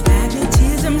 This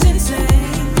magnetism's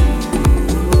insane.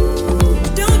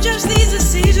 Don't judge these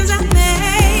decisions I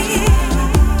made.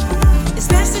 It's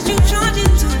best that you charge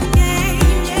it to the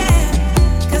game, yeah.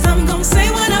 'Cause I'm gonna say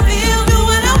what I feel, do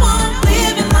what I want,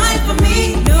 living life for me.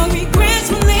 No regrets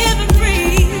when living free.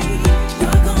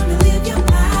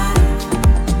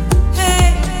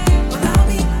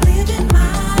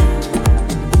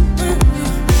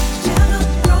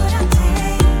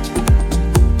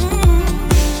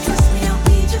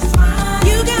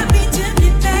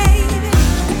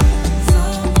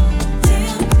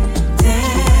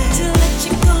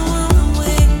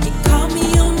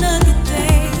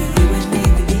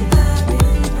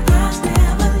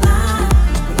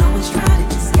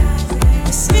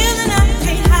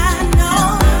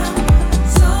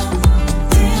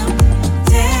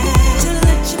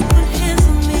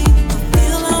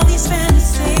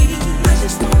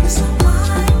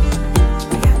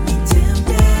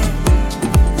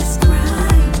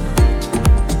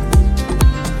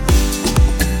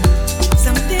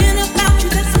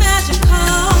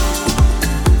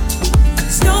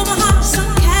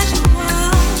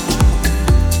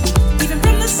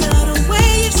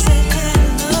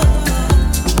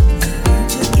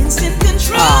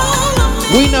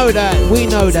 know that. We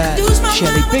know that.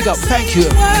 Shelly, big up. Thank you.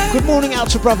 Good morning out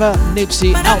to brother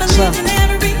Nipsey. Out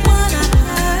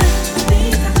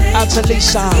to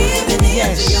Lisa.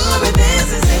 Yes.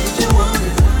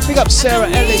 Big up Sarah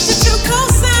Ellis.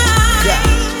 Yeah.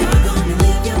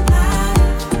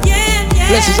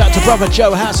 Blessings out to brother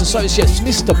Joe House Associates,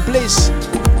 Mr. Bliss.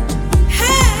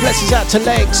 Blessings out to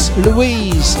Lex,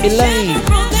 Louise, Elaine,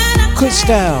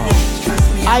 Christelle,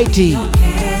 ID,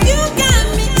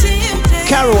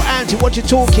 Carol, Auntie, what you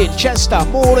talking? Chester,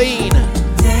 Maureen,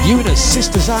 Eunice,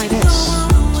 Sister Ines,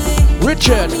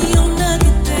 Richard,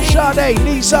 Sade,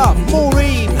 Lisa,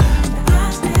 Maureen,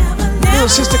 little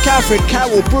Sister Catherine,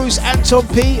 Carol, Bruce, Anton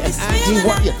P, and Andy,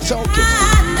 what you talking?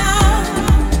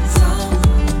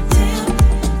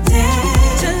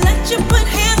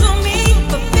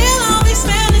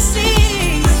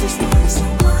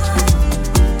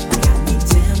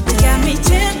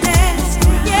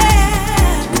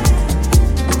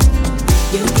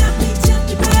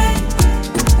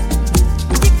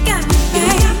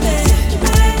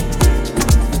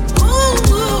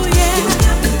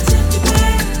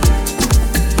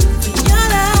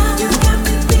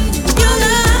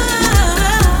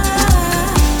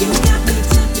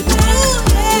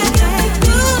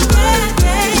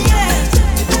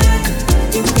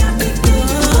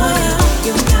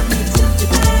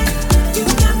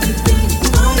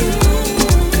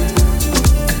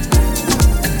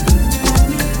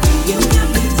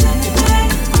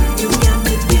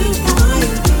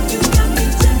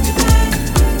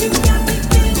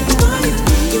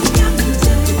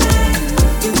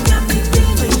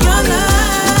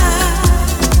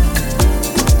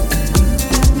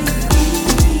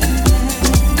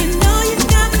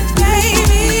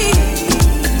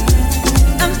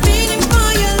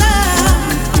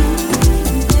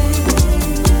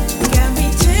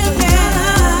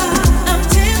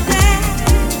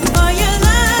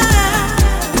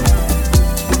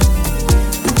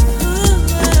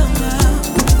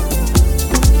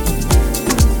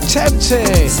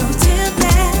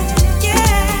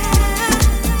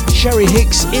 Sherry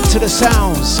Hicks, Into the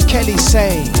Sounds, Kelly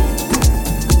Say.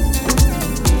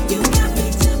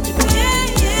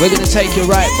 We're going to take you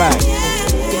right back.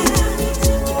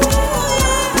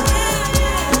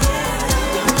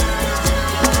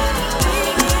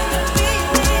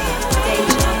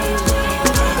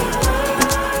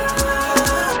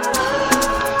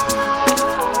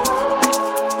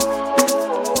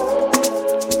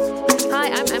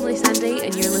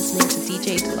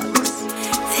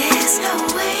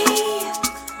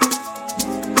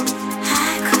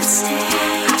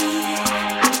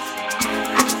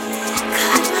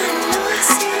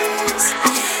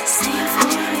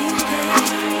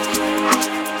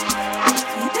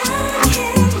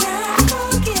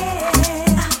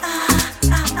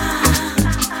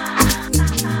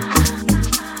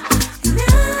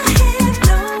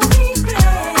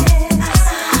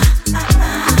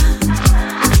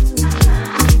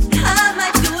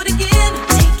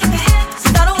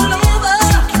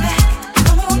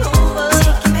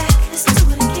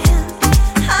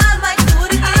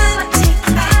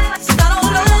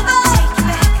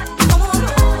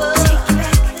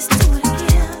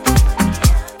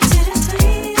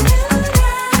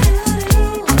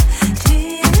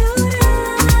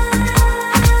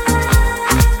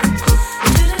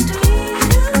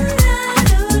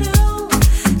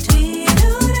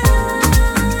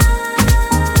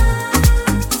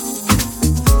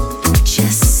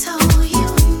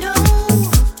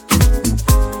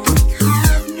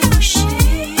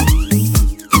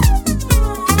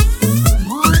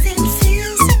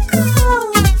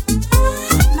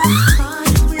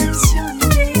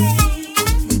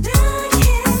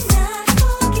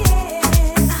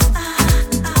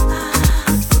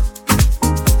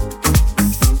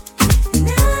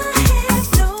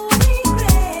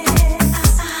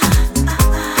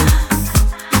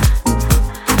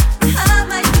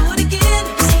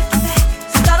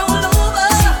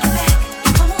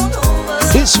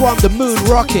 The Moon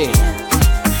Rocket,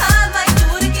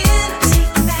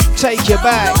 Take You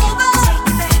Back,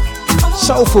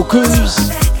 Soulful Cruise,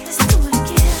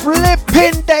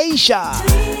 Flippin' Deja.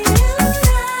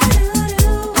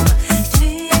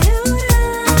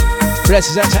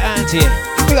 Blessings out to Auntie.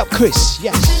 Big up Chris,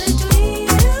 yes.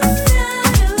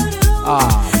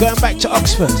 Going back to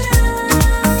Oxford.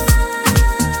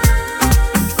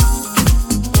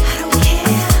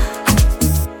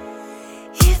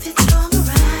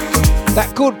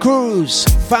 That Good Cruise,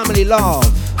 Family Love.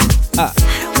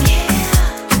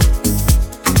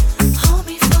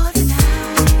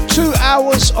 2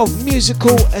 hours of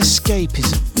musical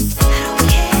escapism.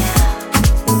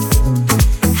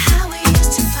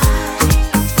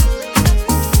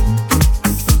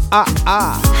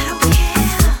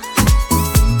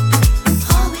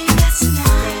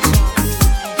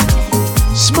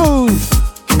 Smooth.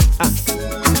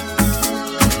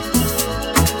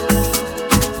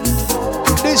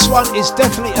 This one is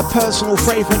definitely a personal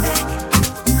favourite.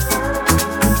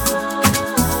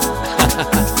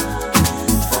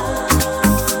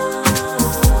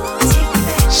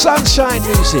 Sunshine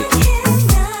music.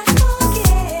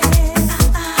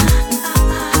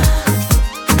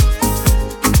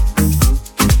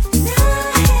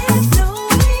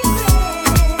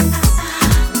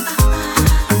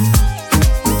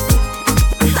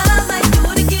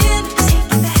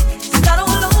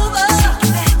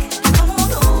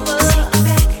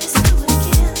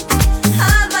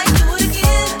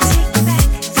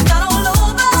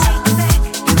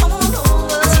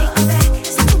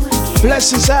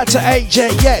 Blessings out to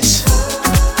AJ, yes.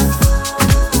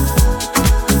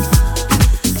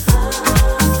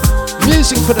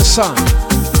 Music for the sun.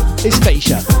 It's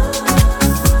Feisha.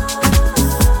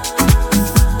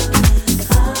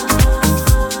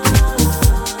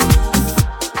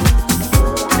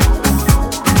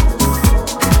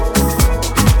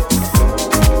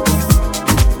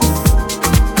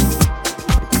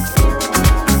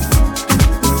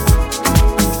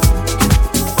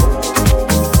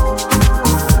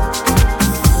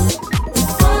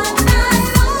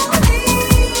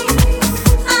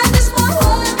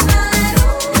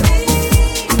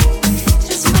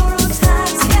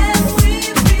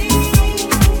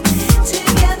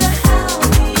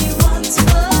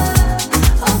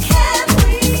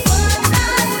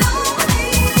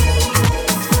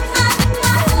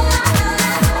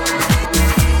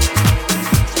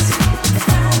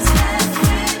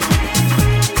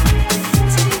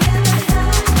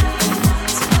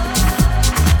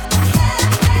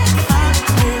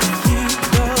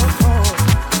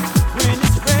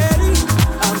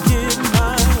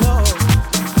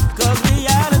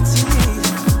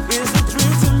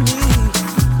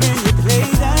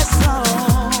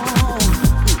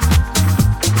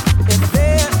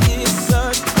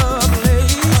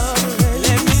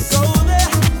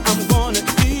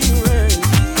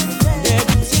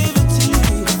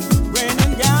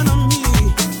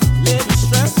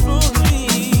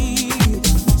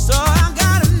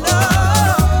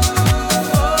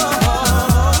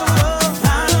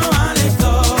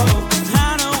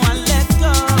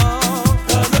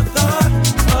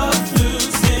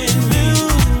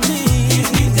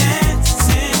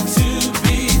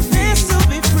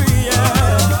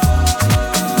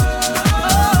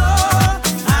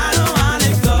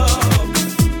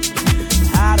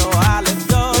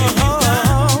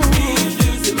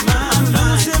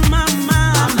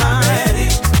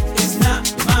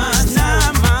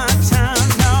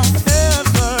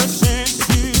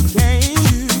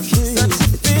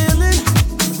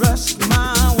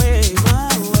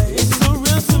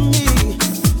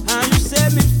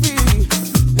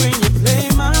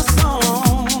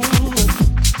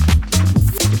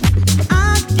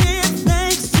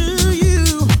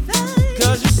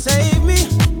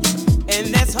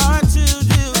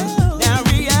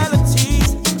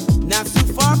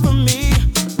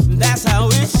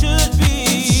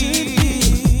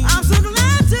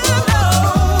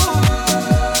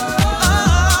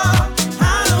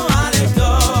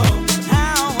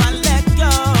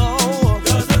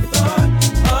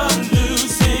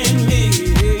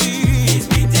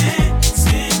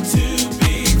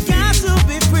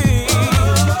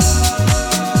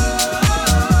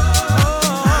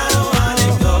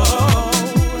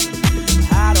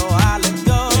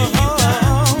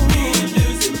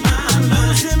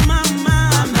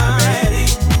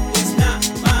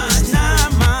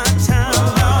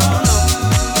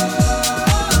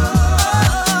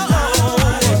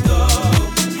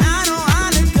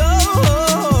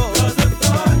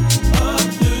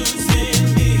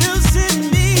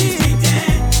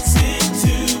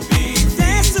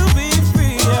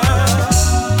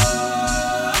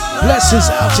 Blessings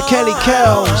out to Kelly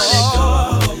Kells.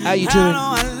 How you doing?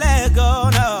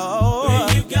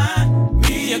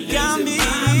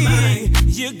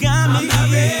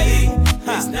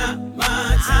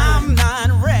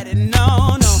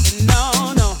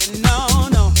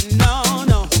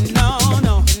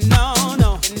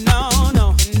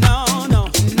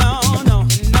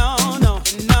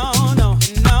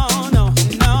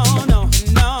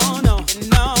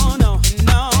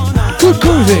 Good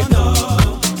grooving.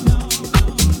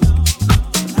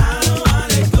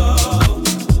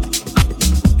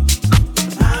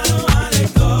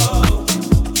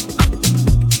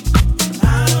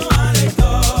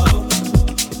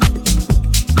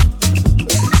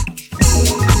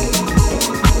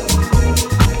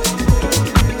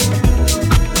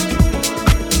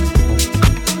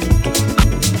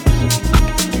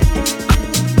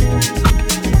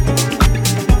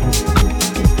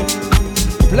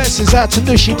 Blessings out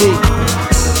to Nushi D.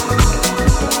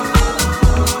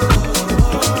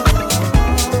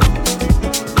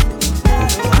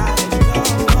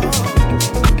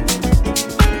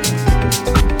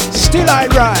 Still I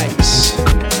rise.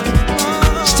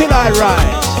 Still I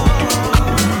rise.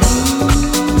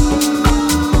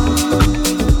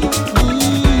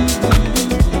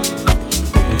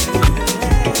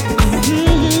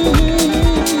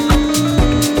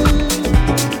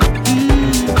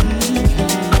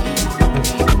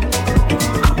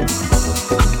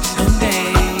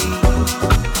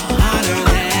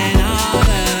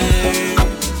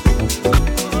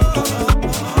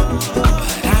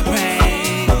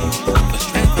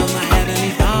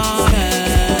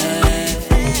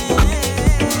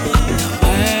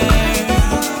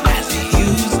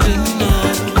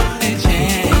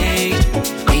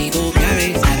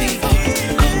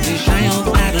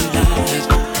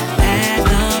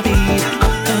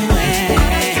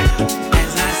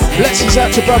 Blessings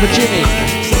out to brother Jimmy.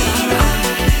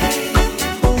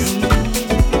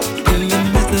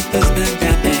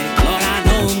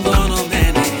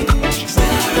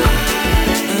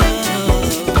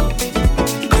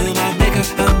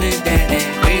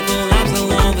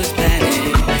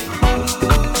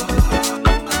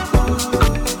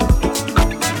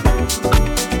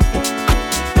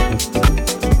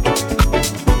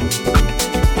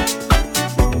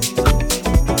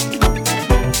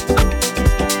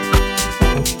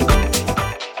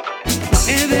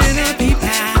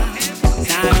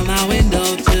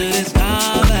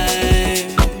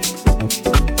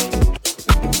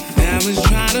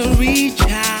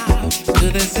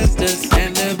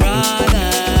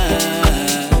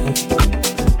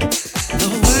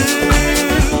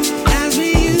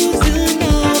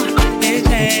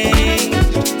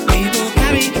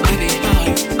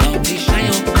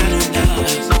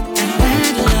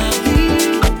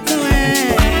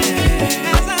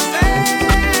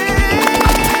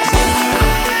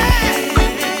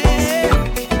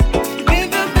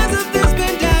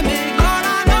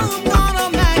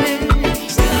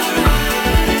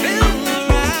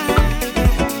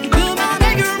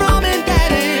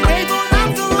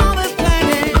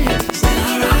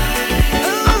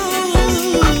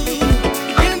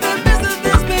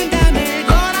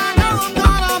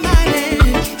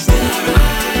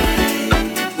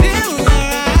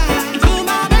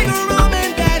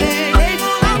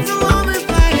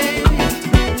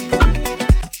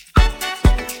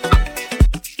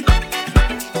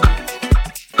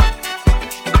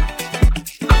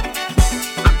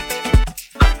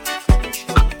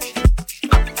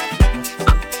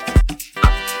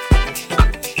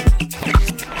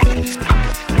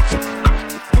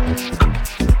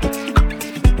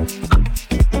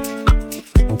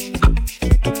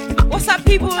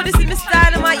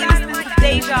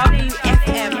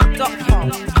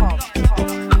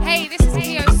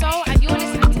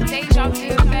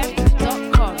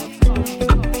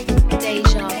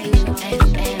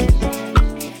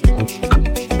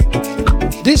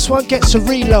 This one gets a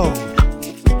reload.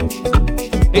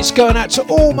 It's going out to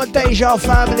all my Deja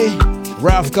family.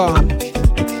 Ralph Gone.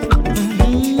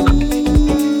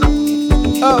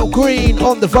 Earl Green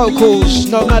on the vocals.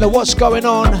 No matter what's going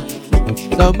on,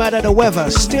 no matter the weather,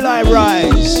 still I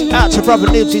rise. Out to brother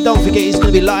Nibsy. Don't forget he's going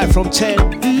to be live from 10.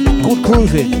 Good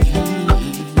grooving.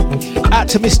 Out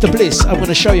to Mr. Bliss. I'm going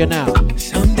to show you now.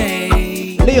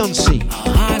 Leon C.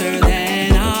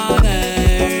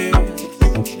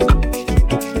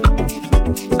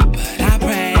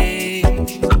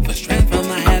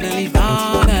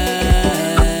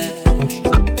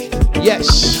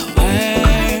 Yes.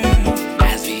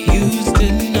 As we used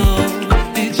to know,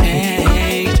 it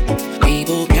changed.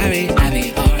 People carry heavy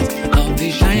hearts, love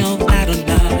to shine on that on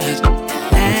us.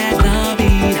 Let love be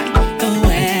the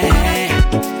way,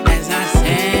 as I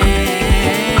say.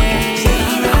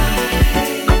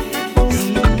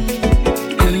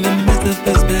 In the midst of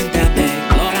this pandemic,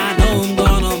 Lord, I know I'm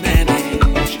gonna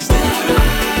manage.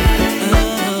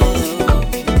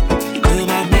 Till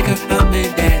my maker found me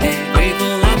daddy.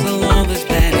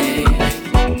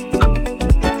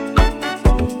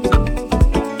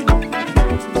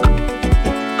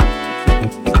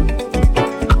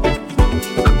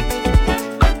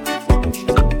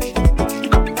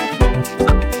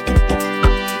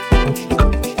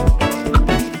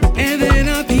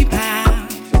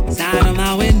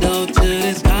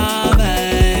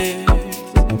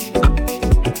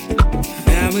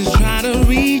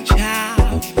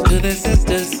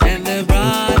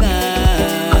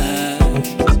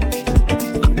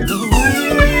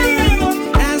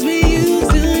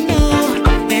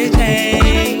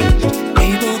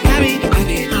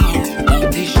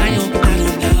 Shine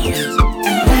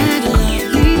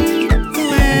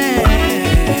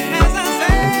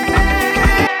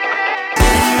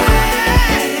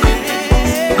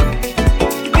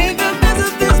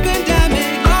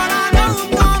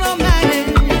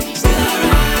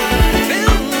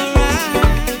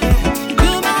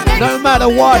matter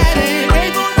what,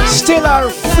 still our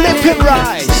flipping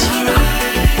rise.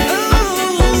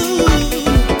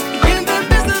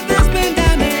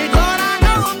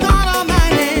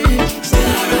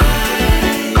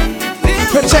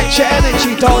 Protect your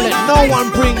energy, don't let no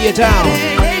one bring you down.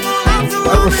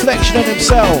 A reflection of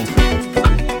himself.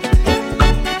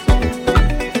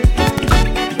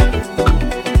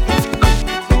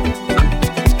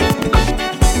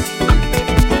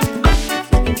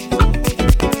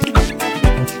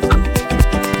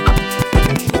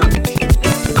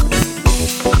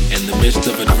 In the midst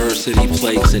of adversity,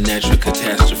 plagues, and natural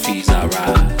catastrophes, I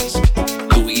rise.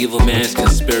 Through evil man's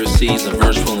conspiracies of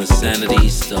virtual insanity,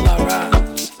 still I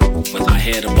rise. With my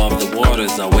head above the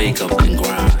waters, I wake up and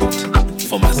grind.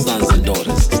 For my sons and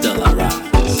daughters, still I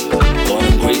rise. Lord,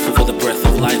 I'm grateful for the breath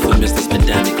of life amidst this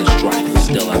pandemic and strife,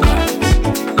 still I rise.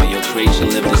 May your creation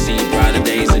live to see brighter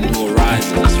days and new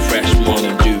horizons, fresh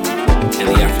morning dew, and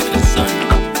the African sun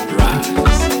rise.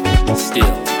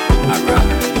 Still I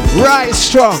rise. Rise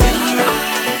strong.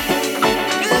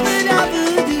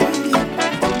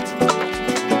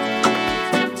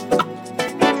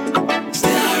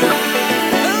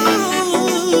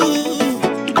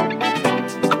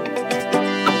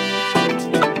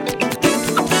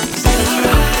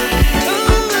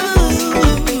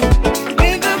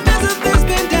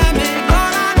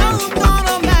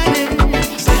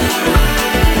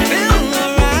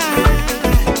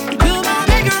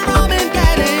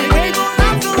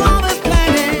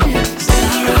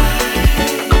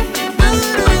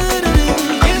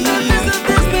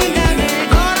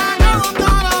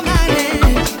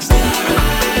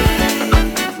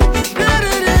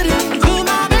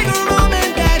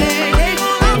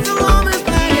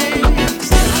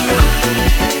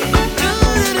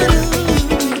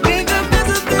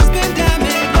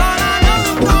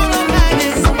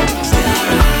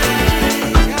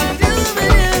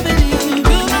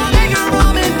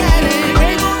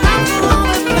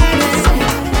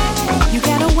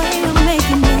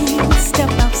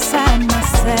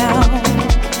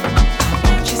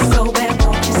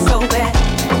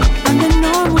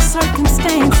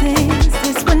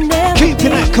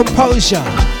 Composure.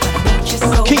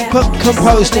 Keep up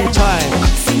composed all time.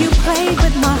 See you play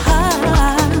with my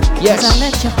heart. Yes. I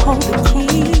let you hold the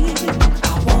key. I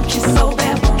want you so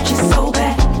bad, want you so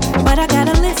bad. But I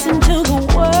gotta listen to the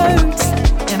words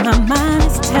that my mind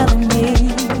is telling me.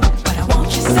 But I want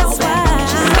you so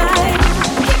bad.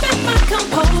 Keeping my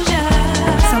composure.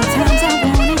 Sometimes I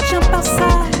wanna jump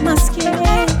outside my skin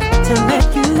to let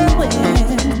you in.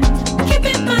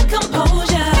 Keeping my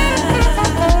composure.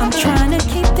 I'm trying to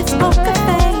keep this poker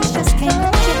face, just can't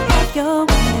let you have your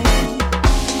way.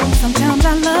 Sometimes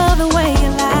I love the way you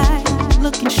lie,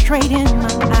 looking straight in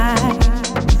my eyes,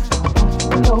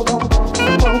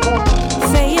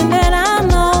 saying that I'm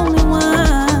the only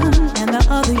one, and the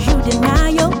others you deny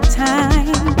your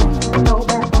time.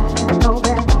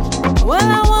 Well,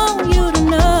 I want you to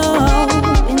know,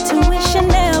 intuition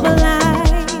never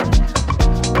lies.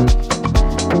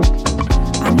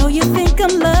 I know you think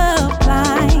I'm love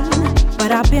blind,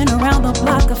 but I've been around the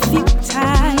block a few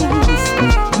times.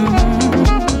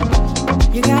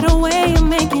 You got a way of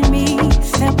making me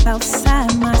step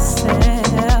outside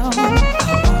myself. I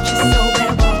want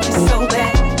you so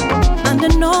bad. Under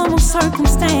normal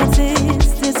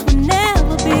circumstances, this would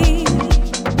never be.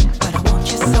 But I want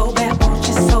you so bad.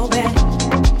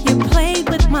 You played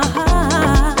with my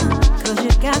heart, 'cause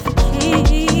you got the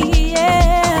key,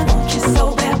 yeah. I want you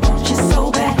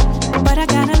so bad. But I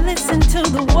gotta listen to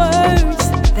the words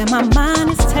that my mind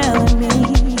is telling me.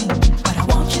 But I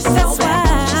want you so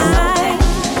bad.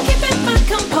 Keeping my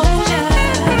composure.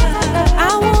 I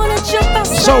wanna jump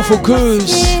outside Soulful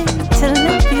Goose. to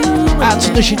let you Out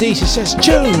to Nushi D, she says,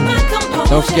 June.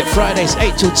 Don't forget Fridays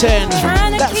 8 till 10.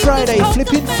 That Friday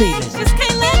flipping feeling.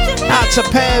 Out to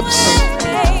Pebs.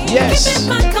 Yes.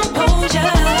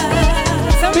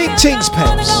 Big things,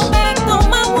 Pebs.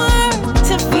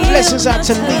 Blessings out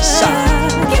to Lisa.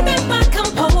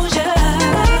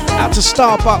 Out to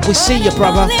Starbuck, we see you,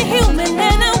 brother.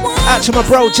 Out to my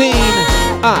bro Dean.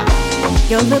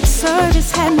 Your lip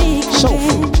service had me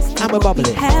Soulful. I'm a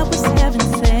bubbly. Lex.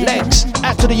 Lex,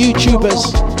 out to the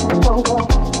YouTubers.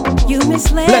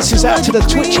 Blessings out to the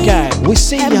Twitch gang. We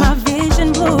see ya.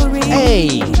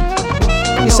 Hey,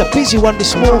 it's a busy one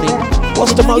this morning.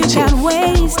 What's the motive? You got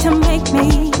ways to make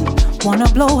me wanna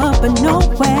blow up, but no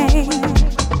way.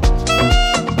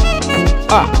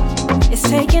 It's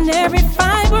taking every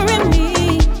fiber in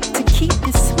me to keep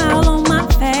this smile on my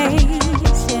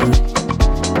face. Yeah.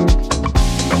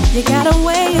 You got a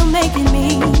way of making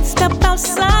me step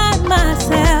outside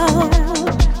myself.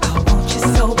 I want you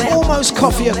so bad. almost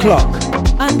coffee o'clock.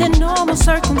 Under normal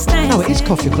circumstances. No, it is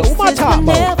coffee o'clock. All my time,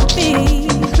 But I want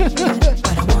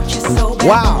you so bad.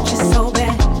 Wow. Want you so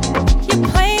bad. You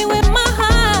play with my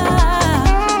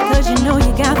heart, 'cause you know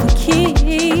you got the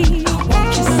key. I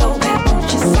want you so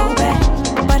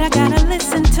bad, but I gotta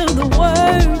listen to the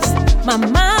words my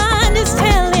mind is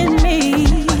telling me.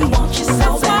 But I want you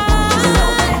so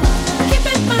bad,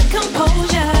 keeping my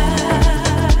composure.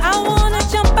 I wanna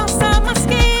jump outside my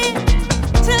skin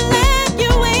to let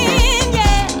you in,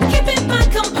 yeah. Keeping my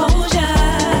composure,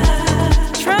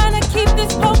 trying to keep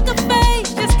this poker face,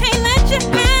 just can't let you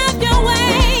have your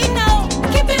way, no.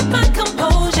 Keeping my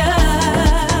composure.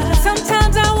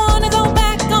 Sometimes I wanna go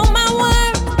back on my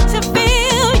word to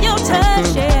feel your touch,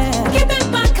 yeah. Keeping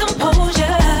my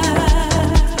composure,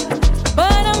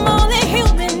 but I'm only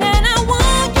human and I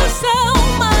want you so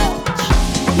much.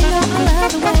 You know I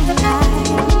love the way you lie.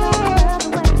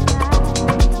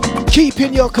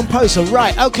 Keeping your composure.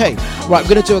 Right, okay. Right, I'm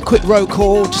going to do a quick roll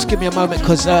call. Just give me a moment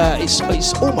because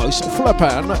it's almost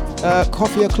flipping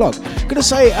coffee o'clock. Going to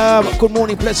say good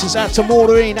morning, blessings out to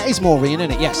Maureen. That is Maureen,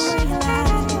 isn't it? Yes.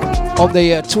 On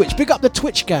the Twitch. Big up the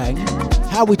Twitch gang.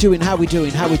 How we doing?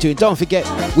 Don't forget,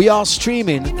 we are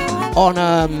streaming on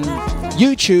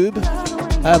YouTube.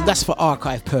 That's for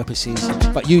archive purposes.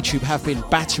 But YouTube have been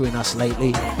battering us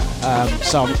lately.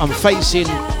 So I'm facing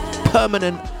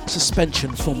permanent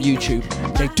suspension from YouTube.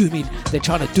 They're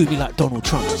trying to do me like Donald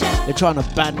Trump. They're trying to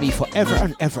ban me forever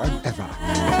and ever and ever.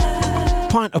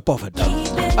 Pint of bothered though.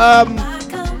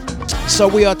 So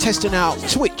we are testing out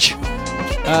Twitch.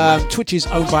 Twitch is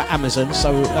owned by Amazon,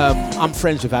 so I'm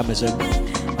friends with Amazon.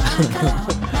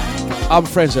 I'm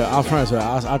friends with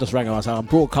her. I just rang her. I said, I'm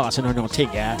broadcasting on your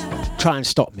thing, yeah? Try and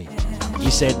stop me.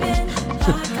 He said,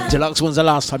 Dlux, when's the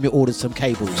last time you ordered some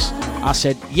cables? I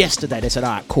said, yesterday. They said, all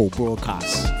right, cool,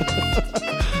 broadcast.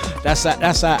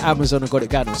 That's how Amazon have got it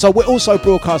going. So we're also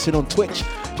broadcasting on Twitch.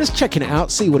 Just checking it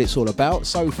out, see what it's all about.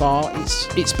 So far,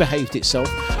 it's behaved itself.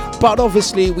 But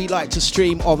obviously, we like to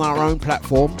stream on our own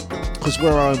platform because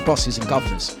we're our own bosses and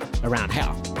governors around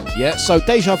here. Yeah, so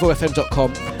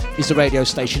dejavufm.com is the radio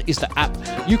station, is the app.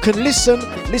 You can listen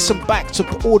back to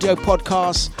audio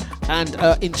podcasts and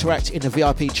interact in the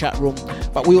VIP chat room.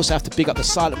 But we also have to big up the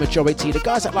silent majority, the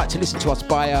guys that like to listen to us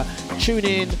via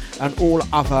TuneIn and all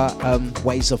other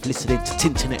ways of listening to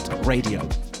Tinternet radio.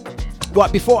 Right,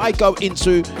 before I go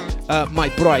into my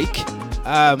break,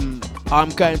 I'm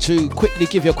going to quickly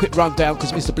give you a quick rundown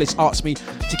because Mr. Bliss asked me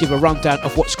to give a rundown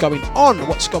of what's going on.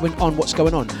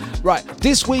 Right,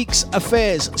 this week's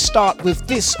affairs start with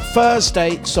this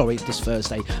Thursday.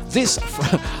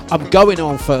 I'm going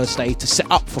on Thursday to set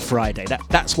up for Friday.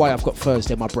 That's why I've got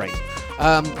Thursday in my brain.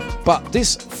 But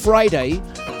this Friday,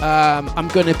 I'm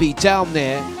going to be down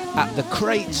there at the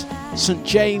Crate, St.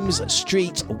 James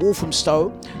Street,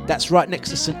 Walthamstow. That's right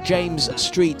next to St. James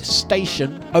Street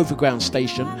Station, Overground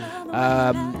Station.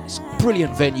 It's a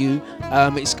brilliant venue.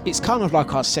 It's kind of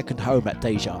like our second home at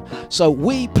Deja. So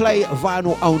we play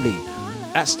vinyl only.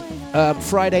 That's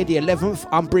Friday the 11th.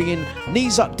 I'm bringing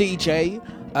Knees Up DJ,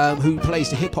 who plays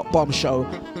the Hip Hop Bomb Show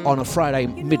on a Friday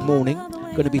mid-morning.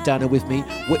 Going to be down there with me.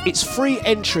 It's free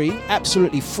entry,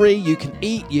 absolutely free. You can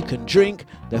eat, you can drink.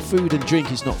 The food and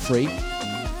drink is not free.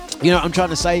 You know what I'm trying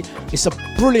to say? It's a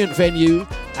brilliant venue,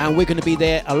 and we're going to be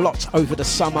there a lot over the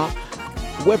summer.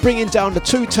 We're bringing down the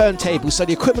 2 turntables, so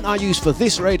the equipment I use for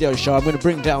this radio show I'm going to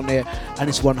bring down there, and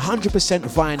it's 100%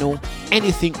 vinyl,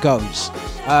 anything goes.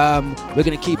 We're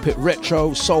going to keep it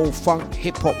retro, soul, funk,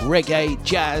 hip-hop, reggae,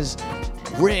 jazz,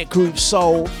 rare groove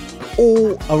soul,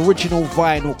 all original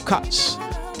vinyl cuts.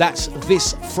 That's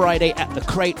this Friday at the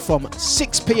Crate from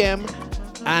 6 p.m,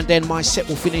 and then my set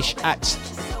will finish at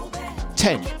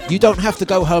 10. You don't have to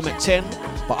go home at 10,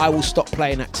 but I will stop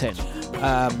playing at 10.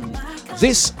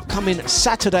 This coming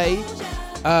Saturday,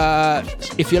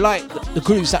 if you like the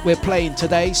grooves that we're playing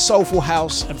today, soulful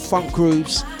house and funk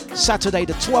grooves, Saturday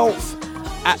the 12th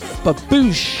at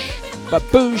Babouche,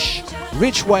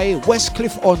 Ridgeway,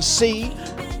 Westcliff-on-Sea.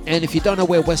 And if you don't know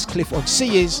where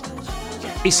Westcliff-on-Sea is,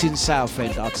 it's in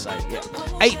Southend, I'd say. Yeah.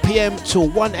 8 p.m. till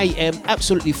 1 a.m,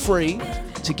 absolutely free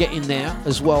to get in there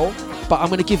as well. But I'm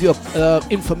going to give you a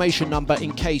information number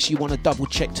in case you want to double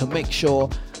check to make sure,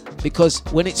 because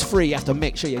when it's free, you have to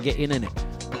make sure you get in it.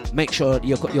 Make sure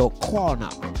you've got your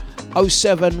Kwana.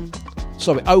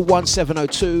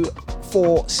 01702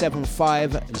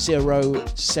 475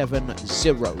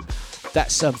 070.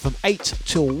 That's from 8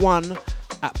 till 1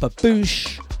 at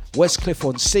Babouche,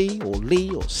 Westcliff-on-Sea, or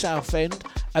Lee, or Southend.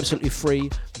 Absolutely free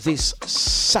this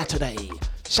Saturday.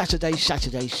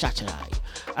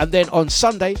 And then on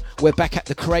Sunday, we're back at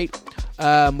the Crate.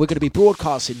 we're going to be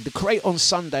broadcasting. The Crate on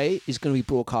Sunday is going to be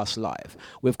broadcast live.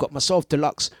 We've got myself,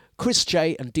 Dlux, Chris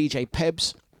J, and DJ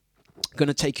Pebs. Going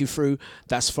to take you through.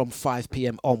 That's from 5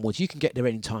 p.m. onwards. You can get there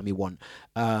anytime you want.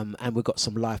 And we've got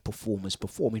some live performers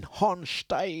performing on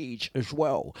stage as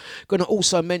well. Going to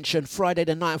also mention Friday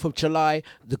the 9th of July,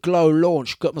 the Glow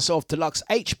launch. Got myself, Dlux,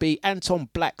 HB, Anton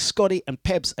Black, Scotty and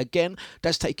Pebs again.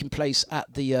 That's taking place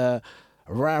at the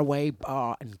Railway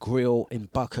Bar and Grill in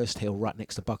Buckhurst Hill, right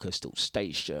next to Buckhurst Hill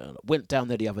Station. Went down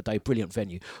there the other day. Brilliant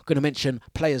venue. Going to mention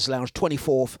Players Lounge,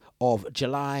 24th of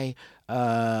July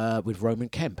with Roman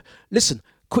Kemp. Listen,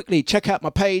 quickly check out my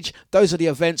page. Those are the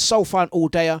events. Soulful All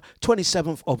Dayer,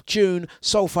 27th of June.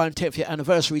 Soulful 10th year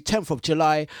anniversary, 10th of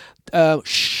July.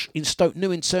 In Stoke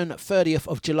Newington, 30th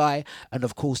of July. And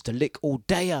of course, the Lick All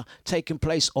Dayer taking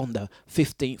place on the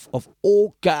 15th of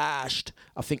August.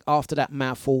 I think after that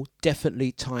mouthful,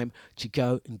 definitely time to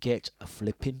go and get a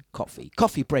flipping coffee.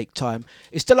 Coffee break time.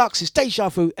 It's Dlux. It's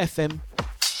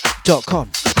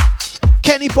dejavufm.com.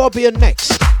 Kenny Bobby and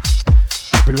next.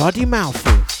 Bloody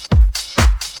mouthful.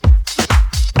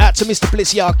 Out to Mr.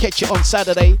 Blissy, I'll catch you on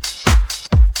Saturday.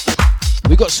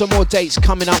 We got some more dates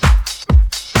coming up.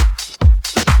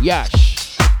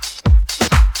 Yash.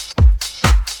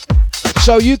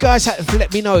 So you guys have to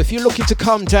let me know if you're looking to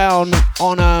come down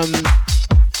on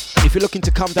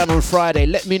Friday.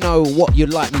 Let me know what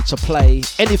you'd like me to play.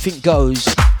 Anything goes.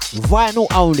 Vinyl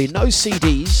only. No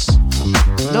CDs.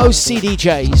 No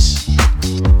CDJs.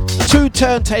 2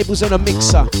 turntables and a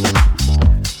mixer.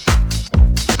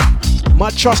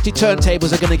 My trusty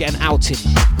turntables are going to get an outing.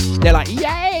 They're like,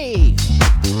 yay!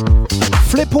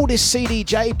 Flip all this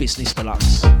CDJ business,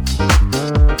 Dlux.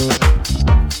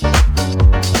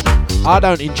 I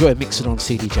don't enjoy mixing on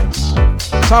CDJs.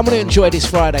 So I'm going to enjoy this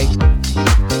Friday.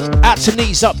 Out to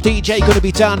Knees Up DJ, going to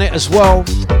be down there as well.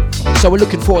 So we're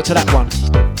looking forward to that one.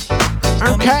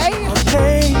 Okay? A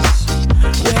place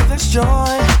where there's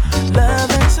joy,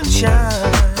 love and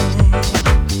sunshine.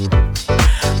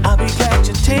 I'll be glad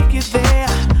to take you there,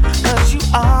 'cause you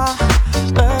are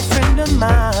a friend of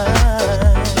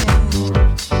mine.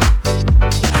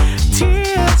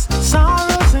 Tears,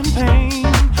 sorrows and pain,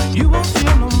 you won't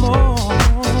feel no more,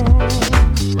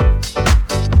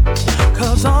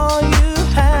 'cause all you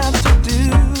have to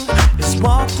do is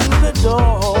walk through the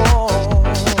door.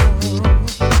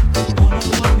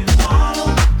 Follow,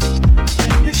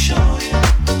 and you show you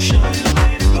the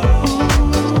way to go.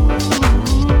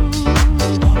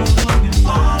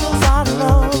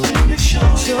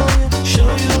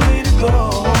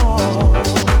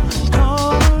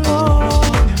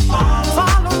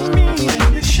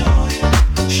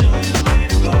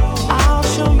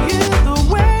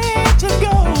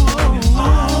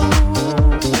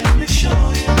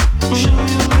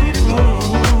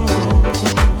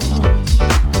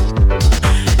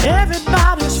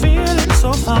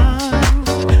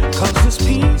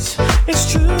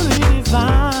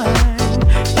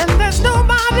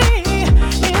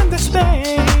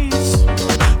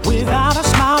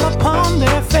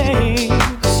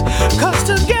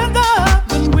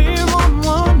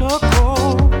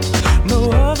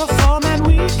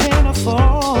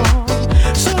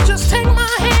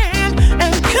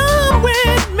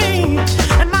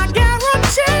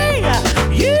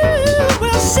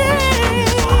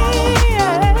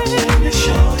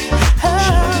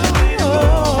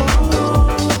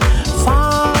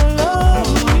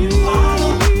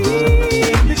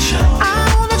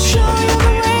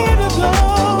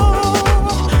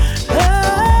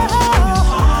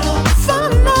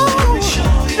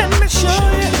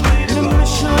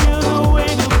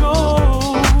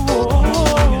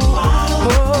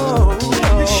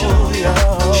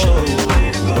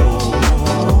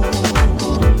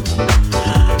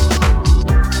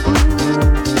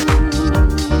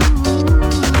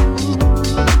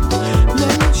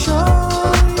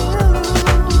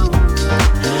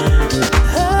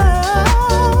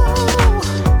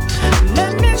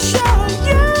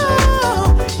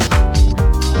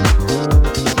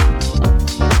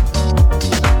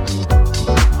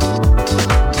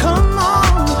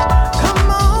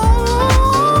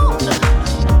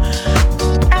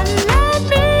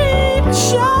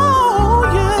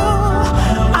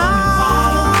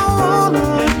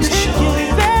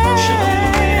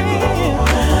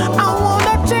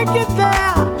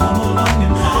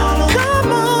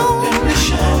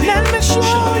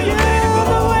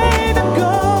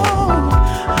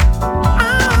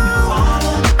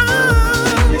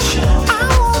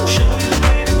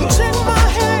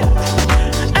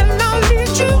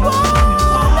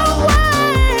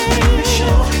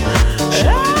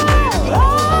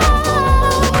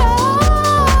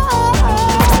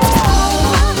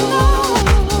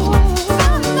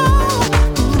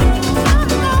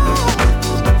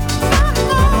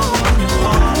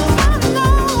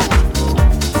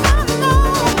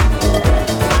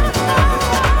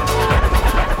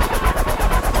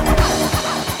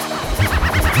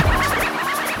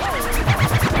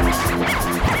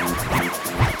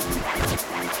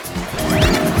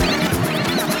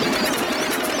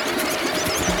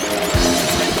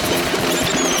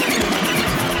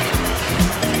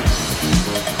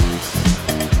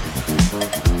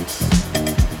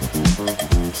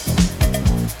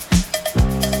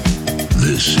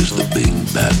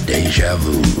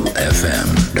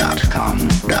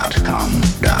 dejavufm.com.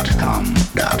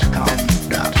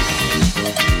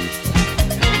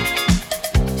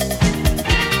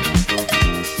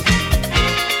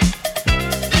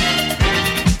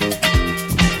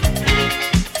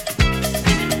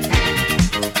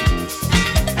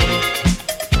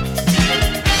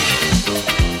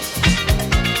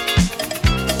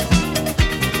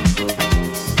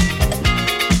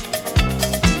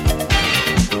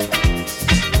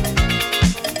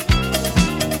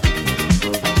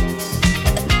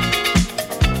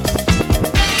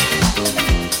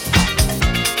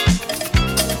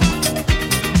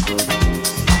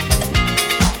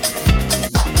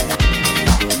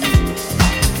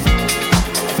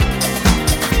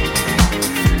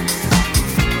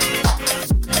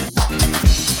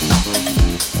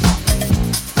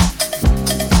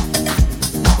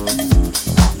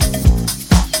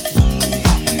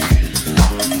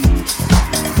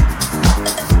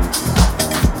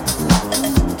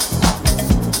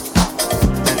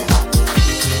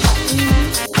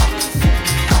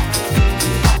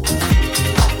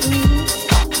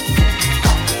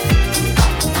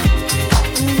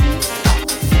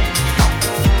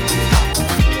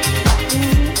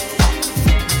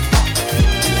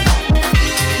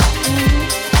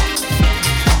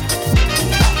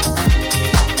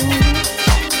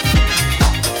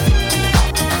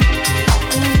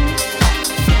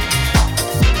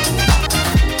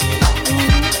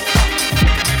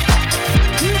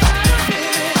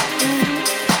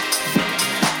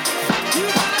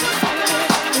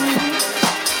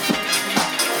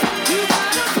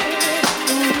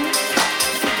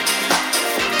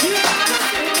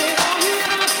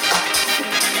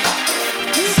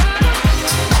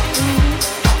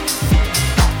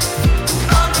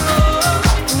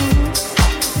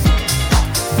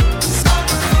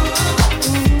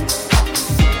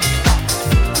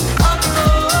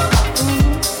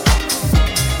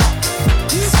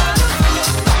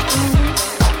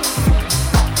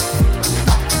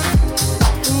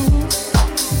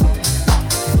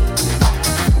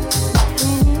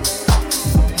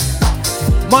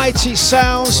 Mighty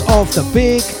sounds of the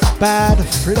big bad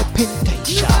flipping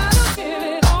Deja.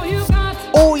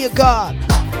 All you got.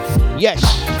 Yes.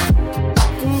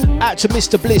 Out to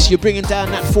Mr. Bliss, you're bringing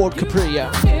down that Ford Capri,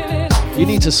 yeah? You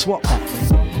need to swap that,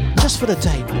 man. Just for the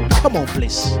day, man. Come on,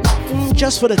 Bliss.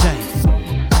 Just for the day.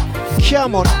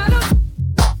 Come on.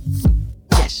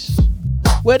 Yes.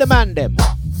 Where the man, them?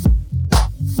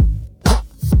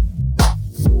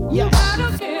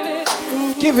 Yes.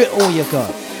 Give it all you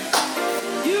got.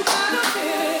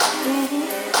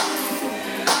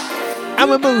 And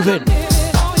we're moving.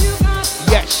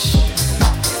 Yes.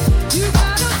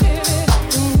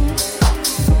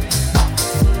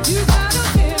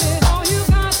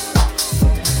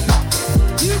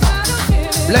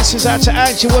 Blessings out to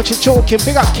Angie, what you talking?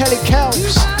 Big up Kelly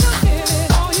Kells.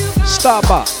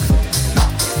 Starbuck.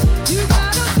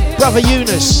 Brother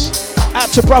Eunice. Out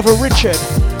to Brother Richard.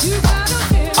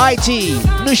 ID,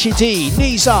 Nushi D,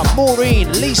 Knees Up,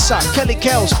 Maureen, Lisa, Kelly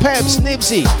Kells, Pebs,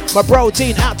 Nibsy, my bro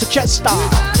Dean, out to Chester,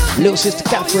 little sister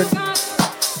Catherine,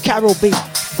 Carol B,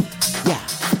 yeah,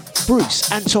 Bruce,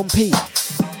 Anton P,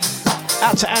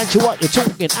 out to Angie, what you're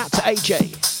talking, out to AJ,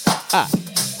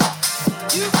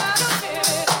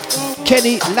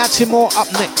 Kenny Latimore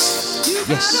up next,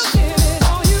 yes.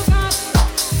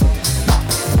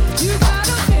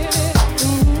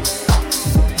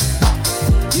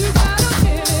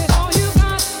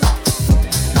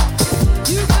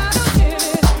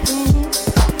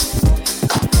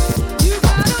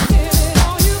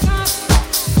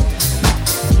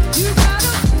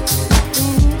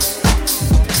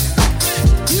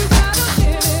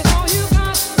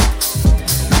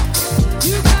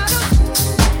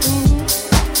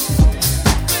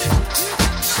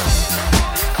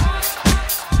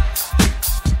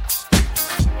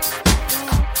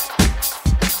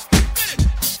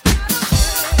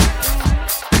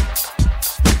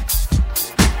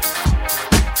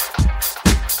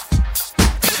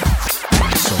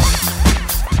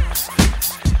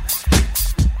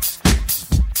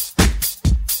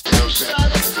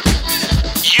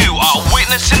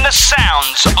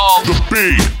 Of the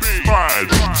big bad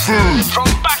food from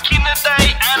back in the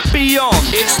day and beyond.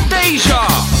 It's Deja.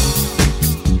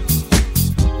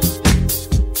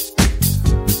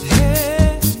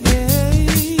 Yeah.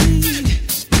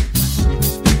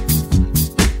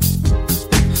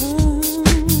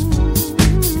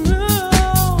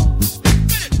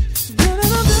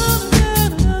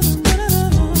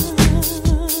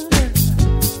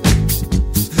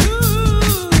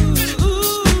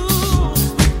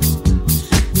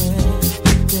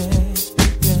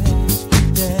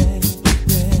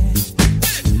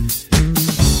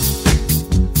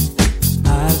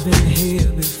 been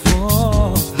here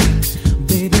before,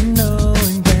 baby,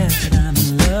 knowing that I'm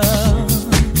in love.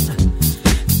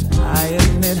 I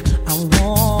admit I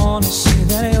wanna say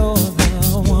that you're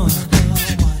the one.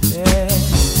 Yeah.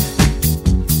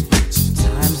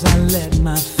 Sometimes I let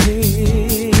my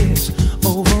fears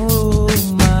overrule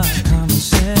my common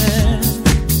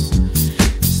sense.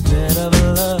 Instead of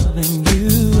loving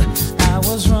you, I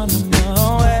was running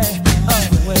away.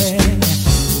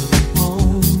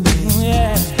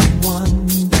 Yeah, one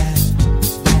that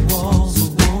my walls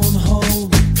won't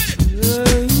hold.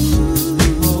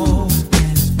 Oh,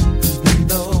 and even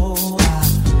though I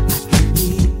can be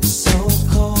so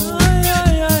cold,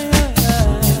 and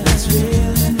it's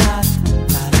really not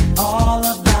all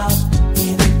about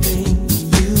anything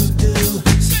you do.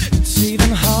 It's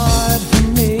even hard for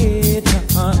me to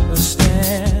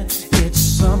understand. It's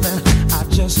something I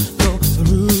just go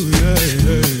through.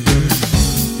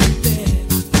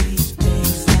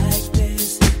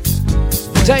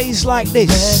 Days like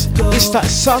this, it's that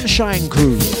sunshine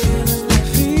crew.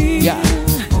 Yeah.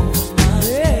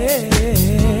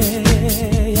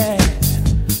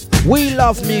 We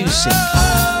love music.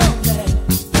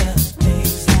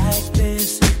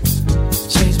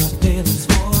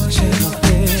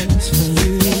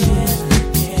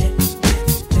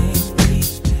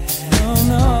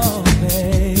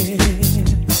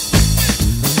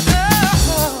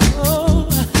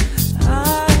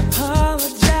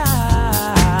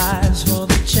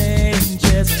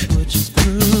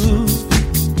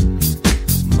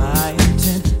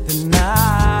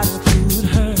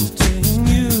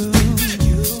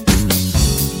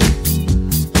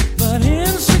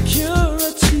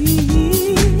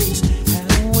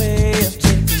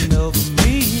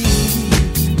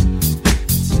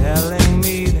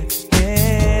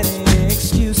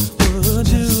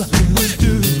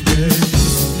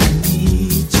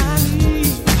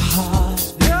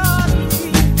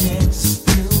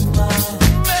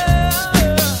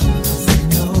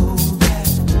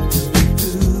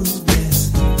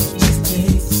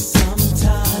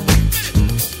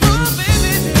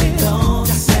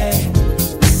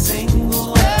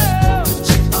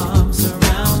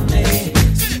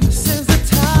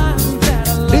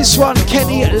 This one,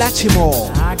 Kenny Latimore.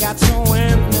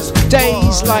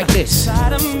 Days like this.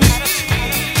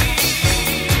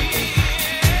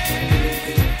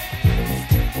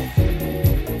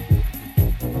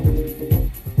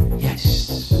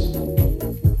 Yes.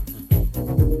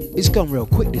 It's gone real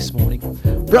quick this morning.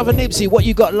 Brother Nibsy, what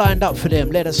you got lined up for them?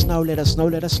 Let us know, let us know,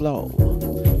 let us know.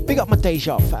 Big up my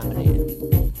Deja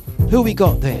family. Who we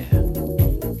got there?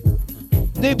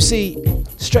 Nibsy,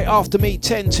 straight after me,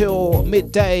 10 till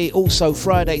midday. Also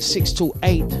Friday, 6 till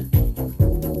 8.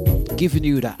 Giving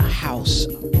you that house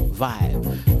vibe.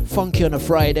 Funky on a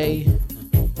Friday.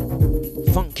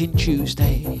 Funkin'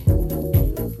 Tuesday.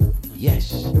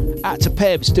 Yes. Out to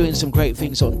Pebs doing some great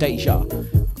things on Deja.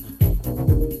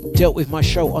 Dealt with my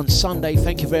show on Sunday.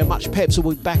 Thank you very much. Pebs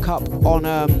will be back up on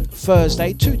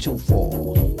Thursday, 2 till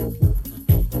 4.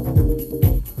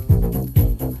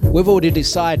 We've already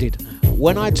decided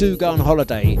when I do go on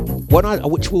holiday,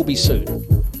 which will be soon,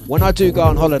 when I do go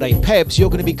on holiday, Pebs,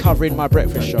 you're going to be covering my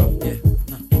breakfast show.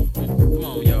 Come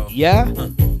on, y'all. Yeah?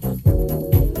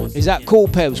 Is that cool,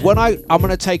 Pebs? When I'm going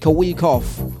to take a week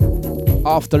off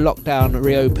after lockdown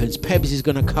reopens, Pebs is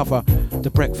going to cover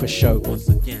the breakfast show. Once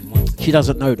again. She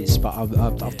doesn't know this, but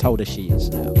I've told her she is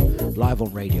now. Live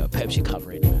on radio, Pebs, you're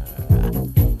covering.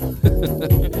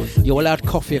 You're allowed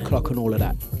coffee o'clock and all of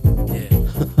that.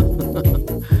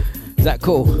 Is that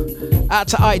cool? Out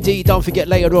to ID, don't forget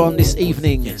later on this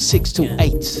evening, 6 till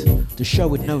 8, the show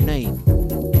with no name.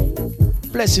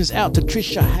 Blessings out to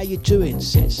Trisha, how you doing,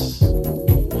 sis?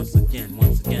 Once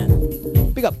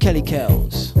again. Big up Kelly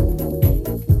Kells.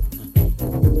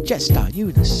 Jester,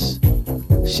 Eunice,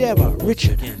 Sarah,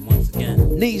 Richard. Once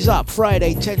again. Knees up,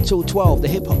 Friday, 10 till 12, the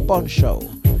Hip Hop Bond Show.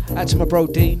 Out to my bro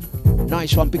Dean.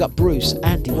 Nice one. Big up Bruce,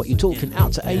 Andy, what you talking?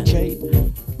 Out to AJ,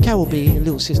 Carol B, and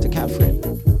little sister Catherine.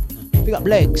 Big up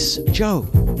Legs, Joe,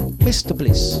 Mr.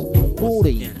 Bliss,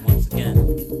 Morley. Once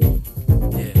again.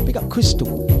 Yeah. Big up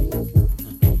Crystal.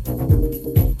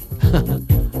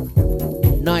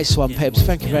 Nice one, Pebs.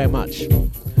 Thank you very much.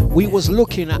 We was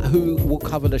looking at who will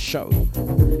cover the show,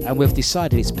 and we've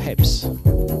decided it's Pebs.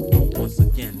 Once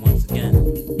again. Yeah.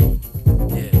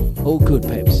 All good,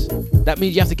 Pebs. That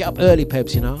means you have to get up early,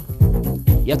 Pebs, you know.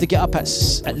 You have to get up at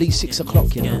least 6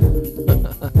 o'clock, you know.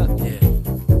 Yeah.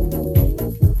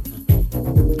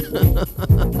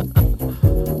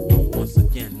 Once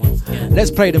again.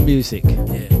 Let's play the music.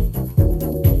 Yeah.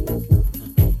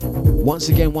 Once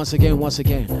again. It's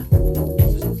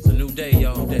a new day,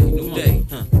 y'all. New new day.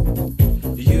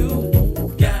 You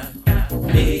got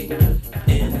me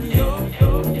in your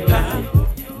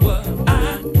power.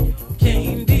 I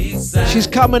can't decide. She's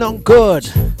coming on good.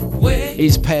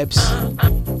 Is Pebs.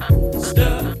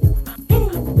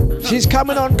 She's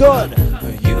coming on good.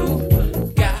 You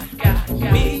got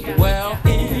me well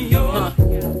in your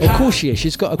Of course she is.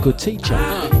 She's got a good teacher.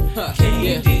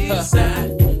 can't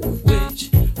decide which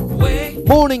way.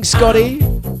 Morning, Scotty.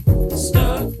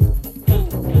 Stuck.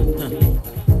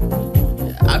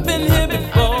 I've been here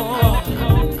before.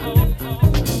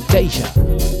 Deja.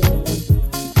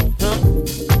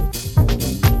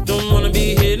 Don't wanna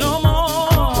be here no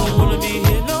more. Don't wanna be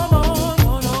here no more,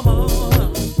 no more.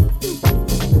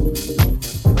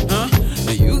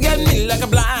 You got me like a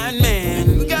blind man.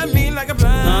 You got me like a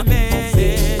blind man.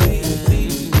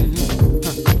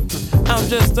 I'm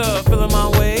just feeling my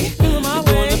way. Doing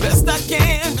the best I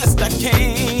can, best I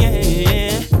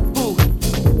can. Ooh.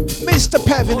 Mr.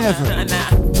 Pevin Everett.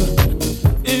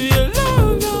 If your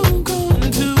love don't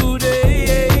come today,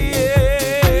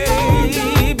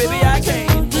 baby, I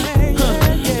can't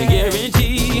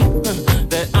guarantee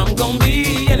that I'm gonna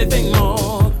be anything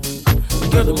more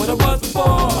good than what I was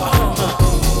before.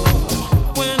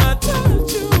 When I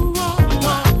touch you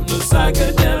on the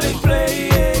psychedelic plane,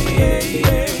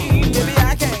 baby,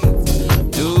 I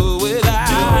can't do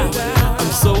without.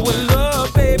 I'm so in love,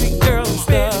 baby girl,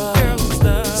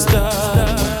 stuff.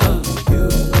 You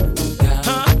got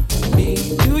me,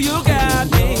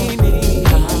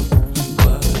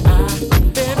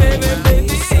 baby,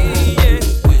 yeah.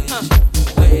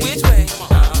 Which way?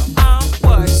 I'm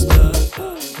what's you got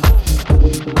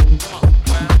me,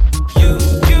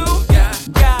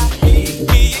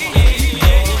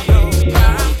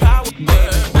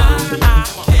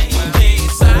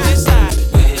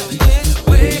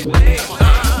 power,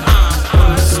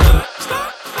 I can't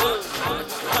decide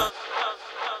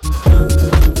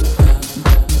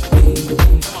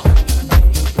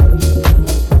which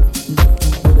way,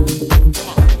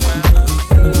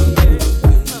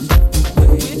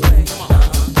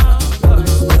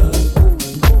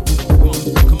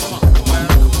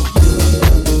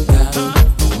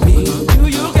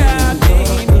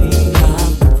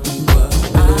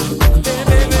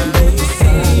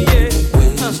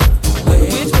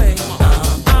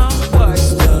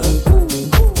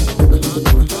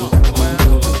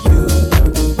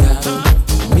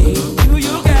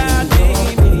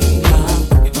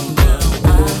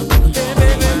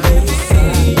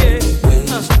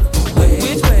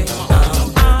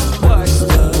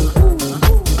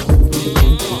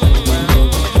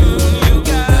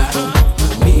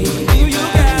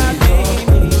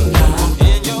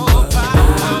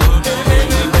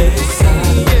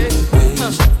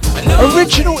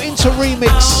 Original into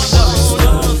remix.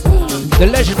 The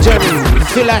legendary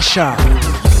Phil Asher.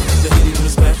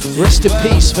 Rest in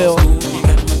peace, Phil.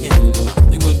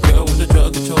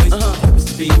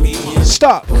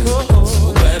 Stop.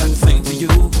 Glad I can sing to you.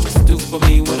 Just do for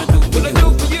me what I do for you. Yeah. Do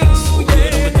it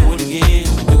again, do it again,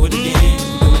 do it again.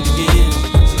 Like the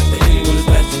anyone is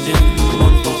passing.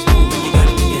 One false move and you got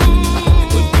it again.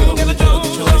 Good girl with a drug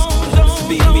of choice. Just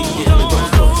beat me in the wrong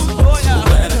voice. So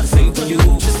glad I can sing to you.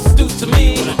 Just do to me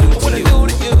what I do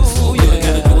to you. You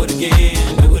gotta do it again,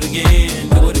 do it again,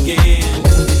 do it again.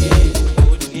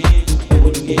 Do it again, do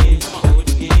it again, do it again, do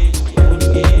it again,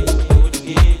 do it again, do it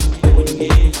again,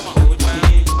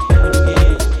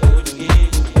 do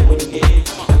it again.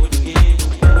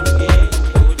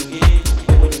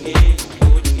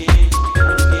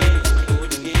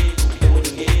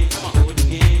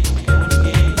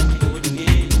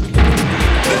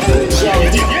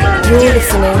 You're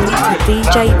listening to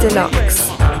DJ Dlux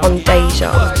on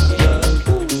Deja.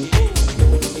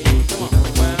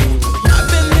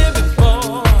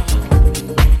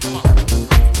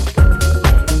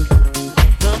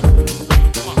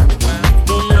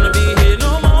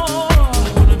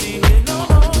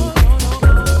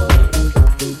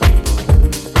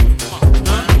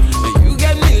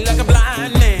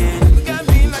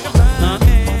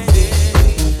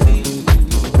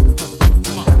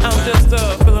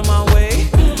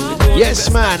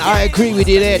 Yes, man, I agree with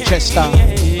you there, Chester.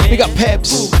 We got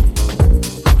Pebs.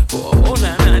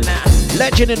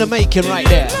 Legend in the making right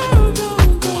there.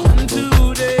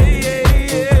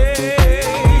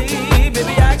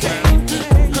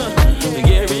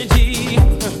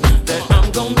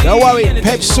 Don't worry,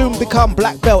 Pebs soon become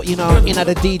black belt, you know, in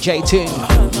the DJ team.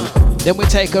 Then we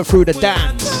take her through the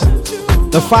dance.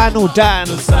 The final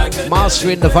dance,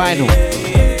 mastering the vinyl.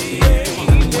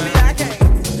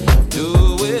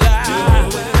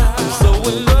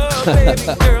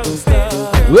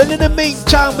 Well, in the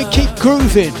meantime, we keep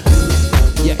grooving.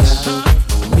 Yes.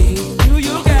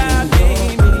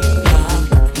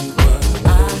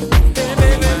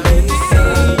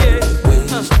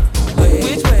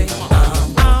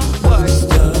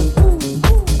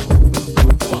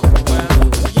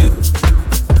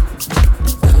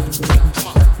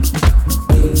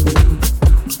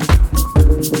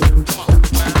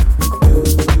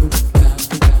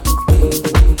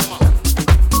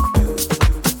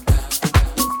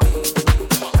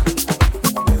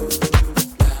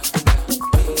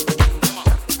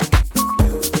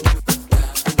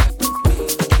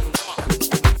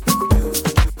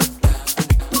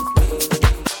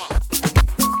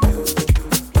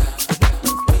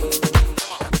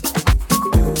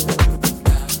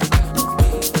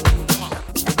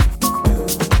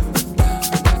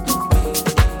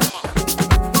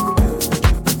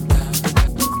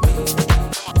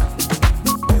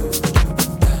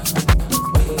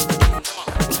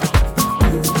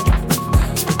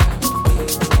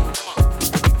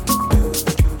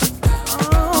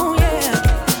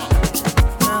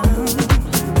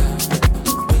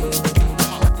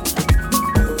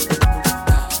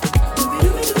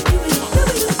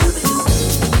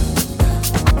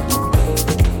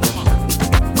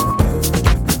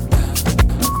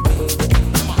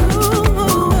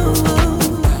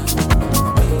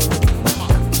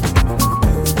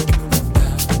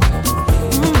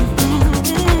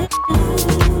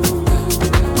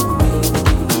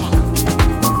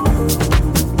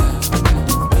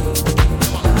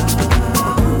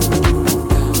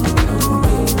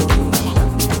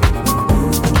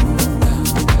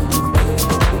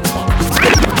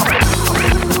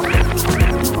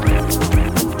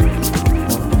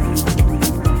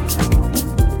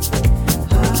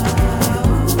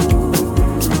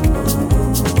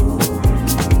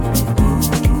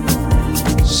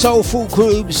 Soulful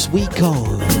grooves, we go.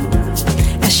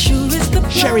 As sure as the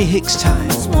Sherry Hicks time.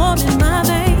 blood is warm in my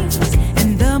veins,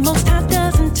 and the Most High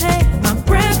doesn't take my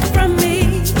breath from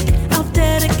me, I'll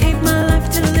dedicate my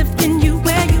life to lifting you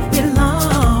where you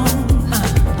belong.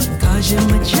 'Cause you're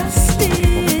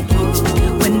majestic.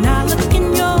 When I look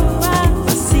in your eyes,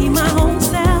 I see my own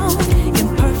self,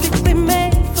 imperfectly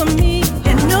made for me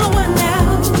and no one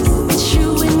else. It's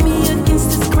you and me against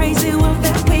this crazy world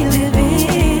that we live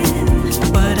in.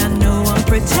 But I know I'm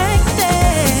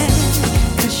protected,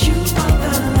 'cause you are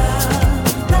the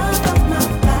love of my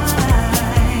life.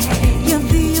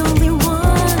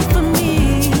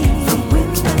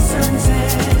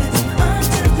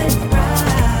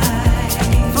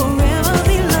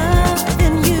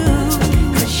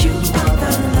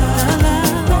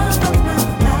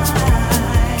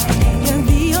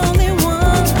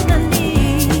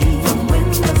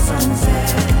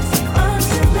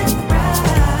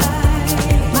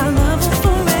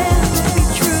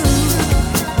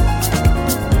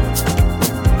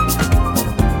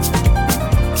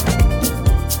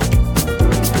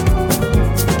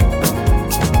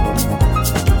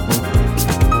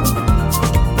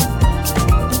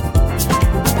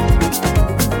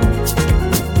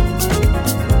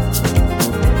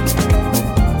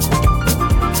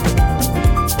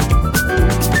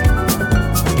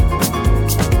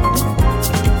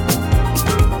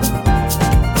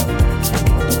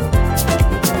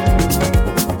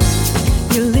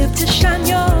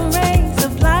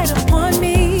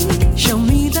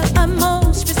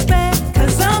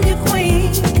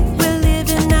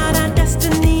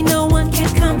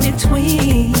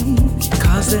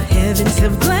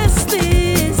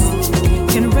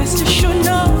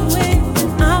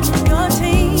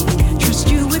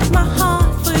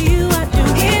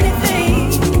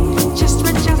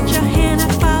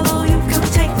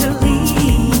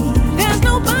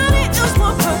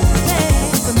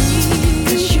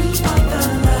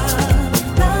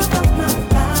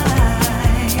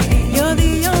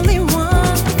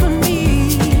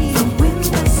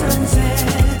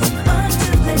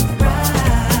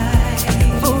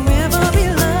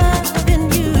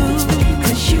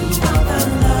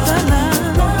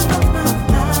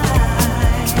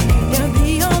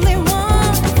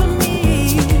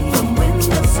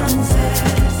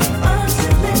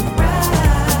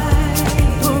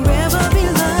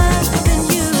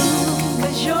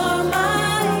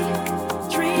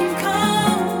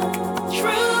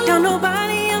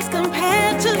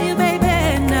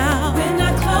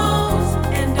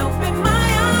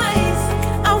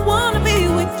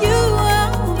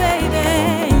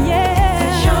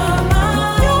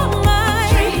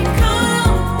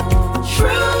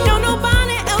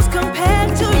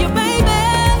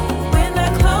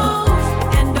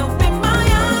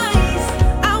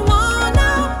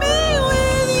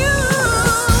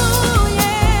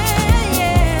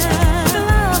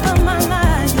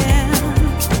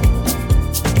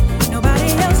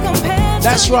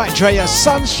 right, Drea.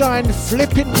 Sunshine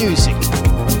flipping music.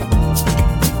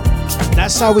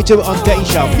 That's how we do it on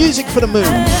Deja. Music for the moon.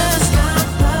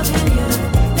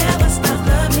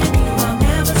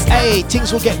 Hey,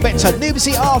 things will get better.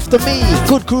 Nibsy after me.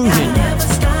 Good grooving.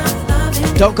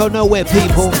 Don't go nowhere,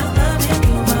 people.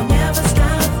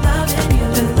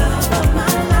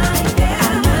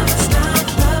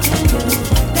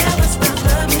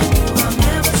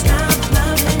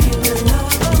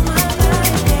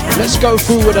 Let's go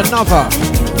through with another.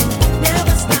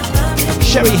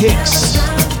 Sherry Hicks.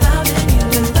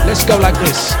 Let's go like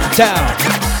this. Down.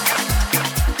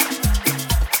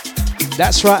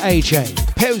 That's right, AJ.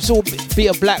 Pebs will be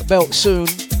a black belt soon.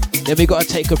 Then we got to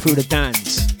take her through the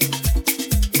dance.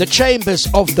 The chambers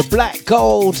of the black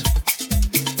gold.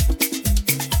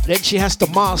 Then she has to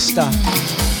master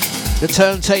the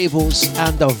turntables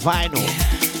and the vinyl.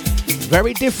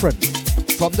 Very different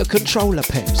from the controller,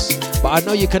 Pebs. But I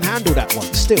know you can handle that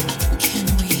one still.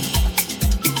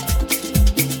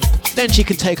 Then she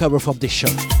can take over from this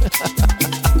show.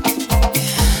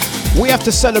 We have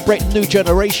to celebrate the new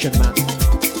generation, man.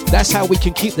 That's how we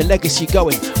can keep the legacy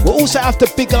going. We'll also have to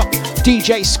big up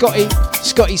DJ Scotty,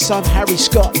 Scotty's son Harry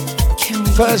Scott.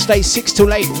 Thursday 6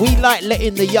 till 8. We like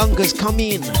letting the youngers come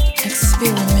in.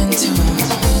 Experimental.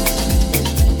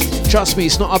 Trust me,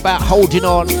 it's not about holding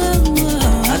on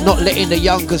and not letting the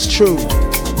youngers through.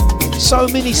 So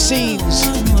many scenes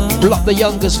block the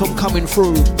youngers from coming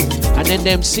through, and then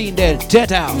them seen they're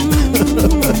dead out.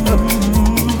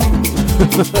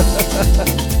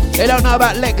 They don't know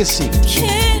about legacy.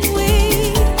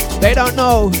 They don't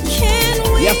know.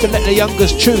 You have to let the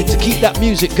youngers through to keep that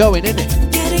music going, innit?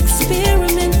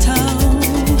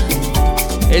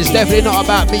 It's definitely not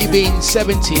about me being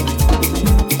 70,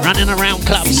 running around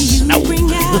clubs. No.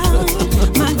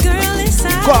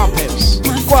 Go on, Pips.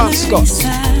 Go on, Scott.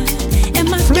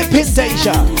 Flipping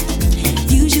Deja.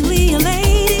 Usually a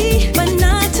lady, but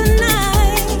not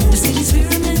tonight. Let's get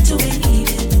experimental, baby.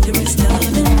 There is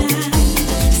love in that.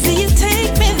 See you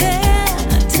take me there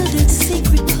to that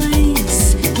secret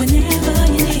place. Whenever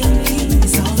you need me,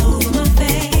 it's all over my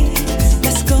face.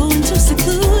 Let's go into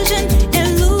seclusion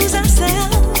and lose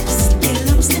ourselves. Get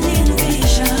lost in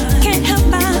innovation. Can't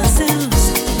help ourselves.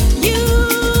 You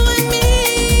and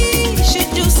me should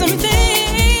do something.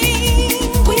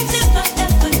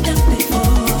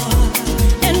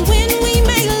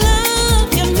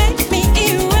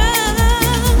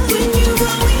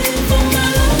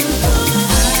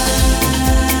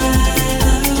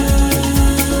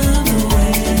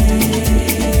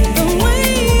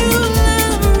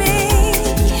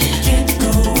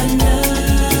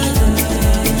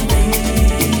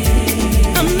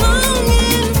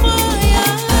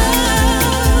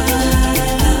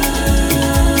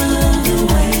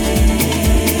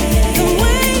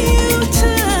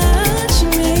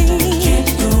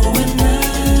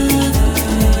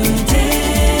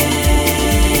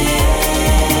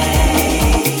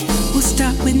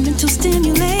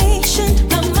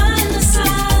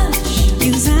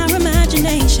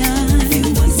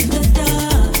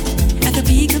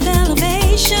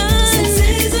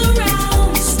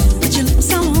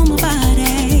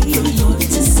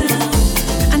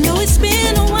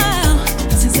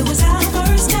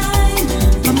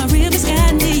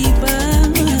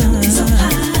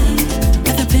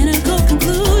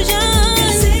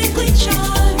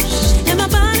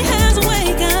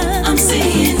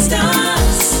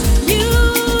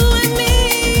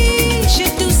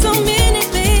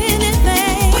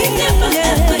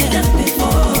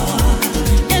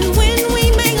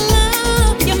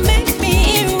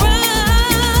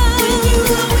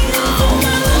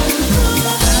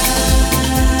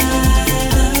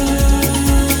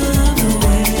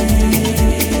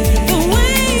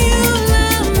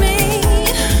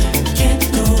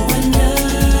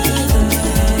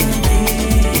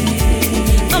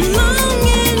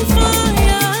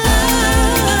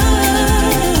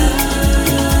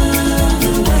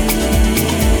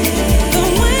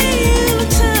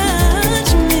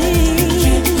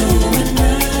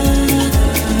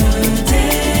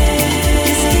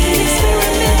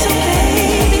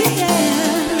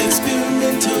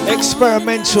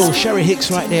 Experimental, Sherry Hicks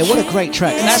right there. What a great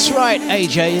track. That's right,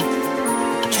 AJ.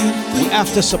 We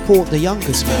have to support the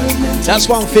youngers, man. That's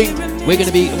one thing we're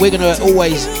gonna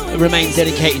always remain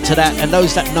dedicated to that. And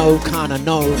those that know kinda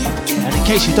know. And in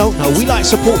case you don't know, we like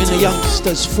supporting the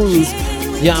youngsters through,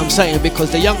 you know what I'm saying? Because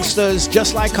the youngsters,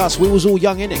 just like us, we was all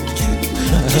young innit.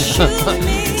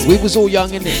 We was all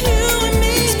young innit.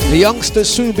 The youngsters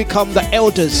soon become the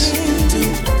elders.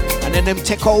 And then them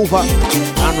take over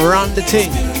and run the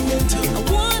thing.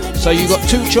 So you got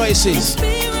two choices.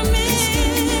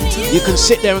 You can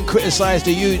sit there and criticise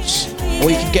the youths, or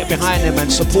you can get behind them and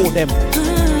support them,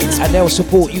 and they'll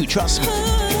support you, trust me.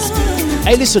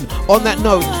 Hey, listen, on that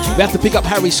note, we have to pick up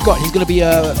Harry Scott. He's going to be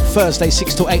Thursday,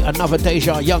 6 to 8, another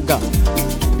Deja Younger.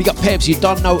 Pick up Pebs, you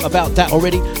don't know about that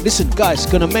already. Listen, guys,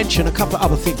 going to mention a couple of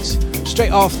other things.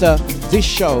 Straight after this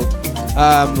show,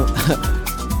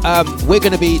 we're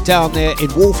going to be down there in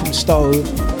Walthamstow,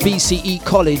 BCE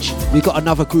College. We've got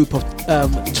another group of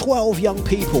 12 young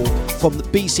people from the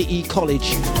BCE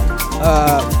College,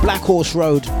 Black Horse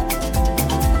Road,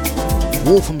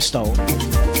 Walthamstow.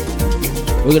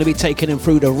 We're going to be taking them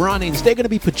through the run-ins. They're going to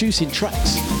be producing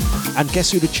tracks. And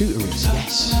guess who the tutor is?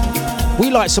 Yes.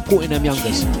 We like supporting them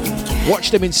youngers.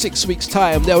 Watch them in 6 weeks'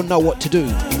 time. They'll know what to do.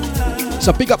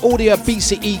 So big up all the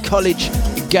BCE College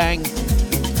gang.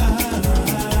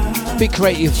 Big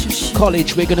Creative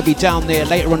College. We're going to be down there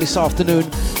later on this afternoon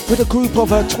with a group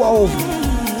of 12,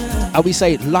 and we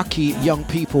say lucky young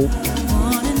people.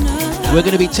 We're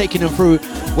going to be taking them through.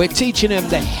 We're teaching them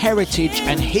the heritage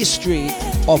and history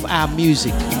of our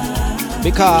music,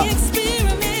 because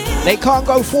they can't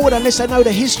go forward unless they know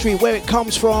the history, where it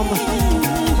comes from,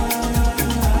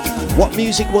 what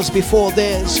music was before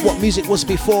theirs, what music was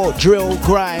before drill,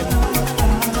 grime,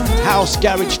 house,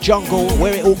 garage, jungle,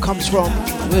 where it all comes from.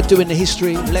 We're doing the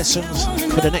history lessons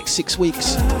for the next 6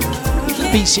 weeks.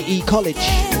 BCE College.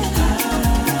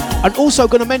 And also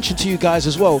going to mention to you guys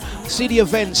as well, see the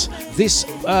events this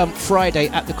Friday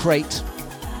at the Crate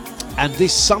and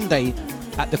this Sunday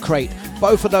at the Crate.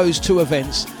 Both of those two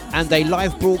events, and they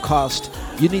live broadcast.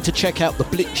 You need to check out the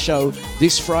Blitz show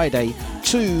this Friday,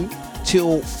 2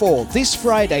 till 4. This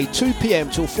Friday, 2 p.m.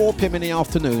 till 4 p.m. in the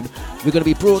afternoon, we're going to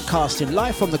be broadcasting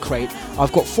live from the Crate.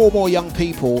 I've got 4 more young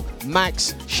people,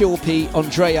 Max, Shilpi,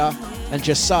 Andrea and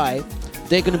Josiah.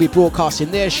 They're going to be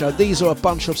broadcasting their show. These are a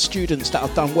bunch of students that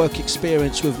have done work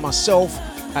experience with myself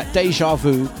at Deja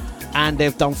Vu, and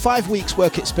they've done 5 weeks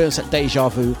work experience at Deja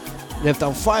Vu. They've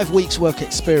done 5 weeks work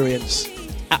experience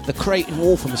at the Crate in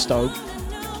Walthamstow,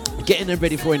 getting them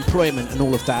ready for employment and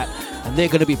all of that. And they're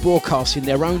going to be broadcasting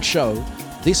their own show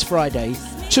this Friday,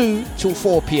 2 till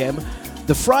 4 p.m.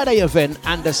 The Friday event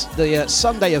and the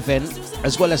Sunday event,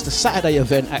 as well as the Saturday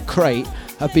event at Crate,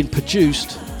 have been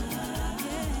produced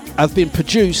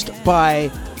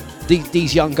by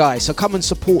these young guys. So come and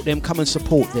support them,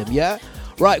 yeah?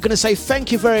 Right, I'm going to say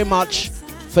thank you very much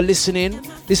for listening.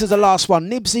 This is the last one.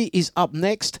 Nibsy is up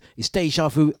next. It's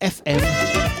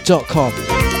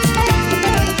dejavufm.com.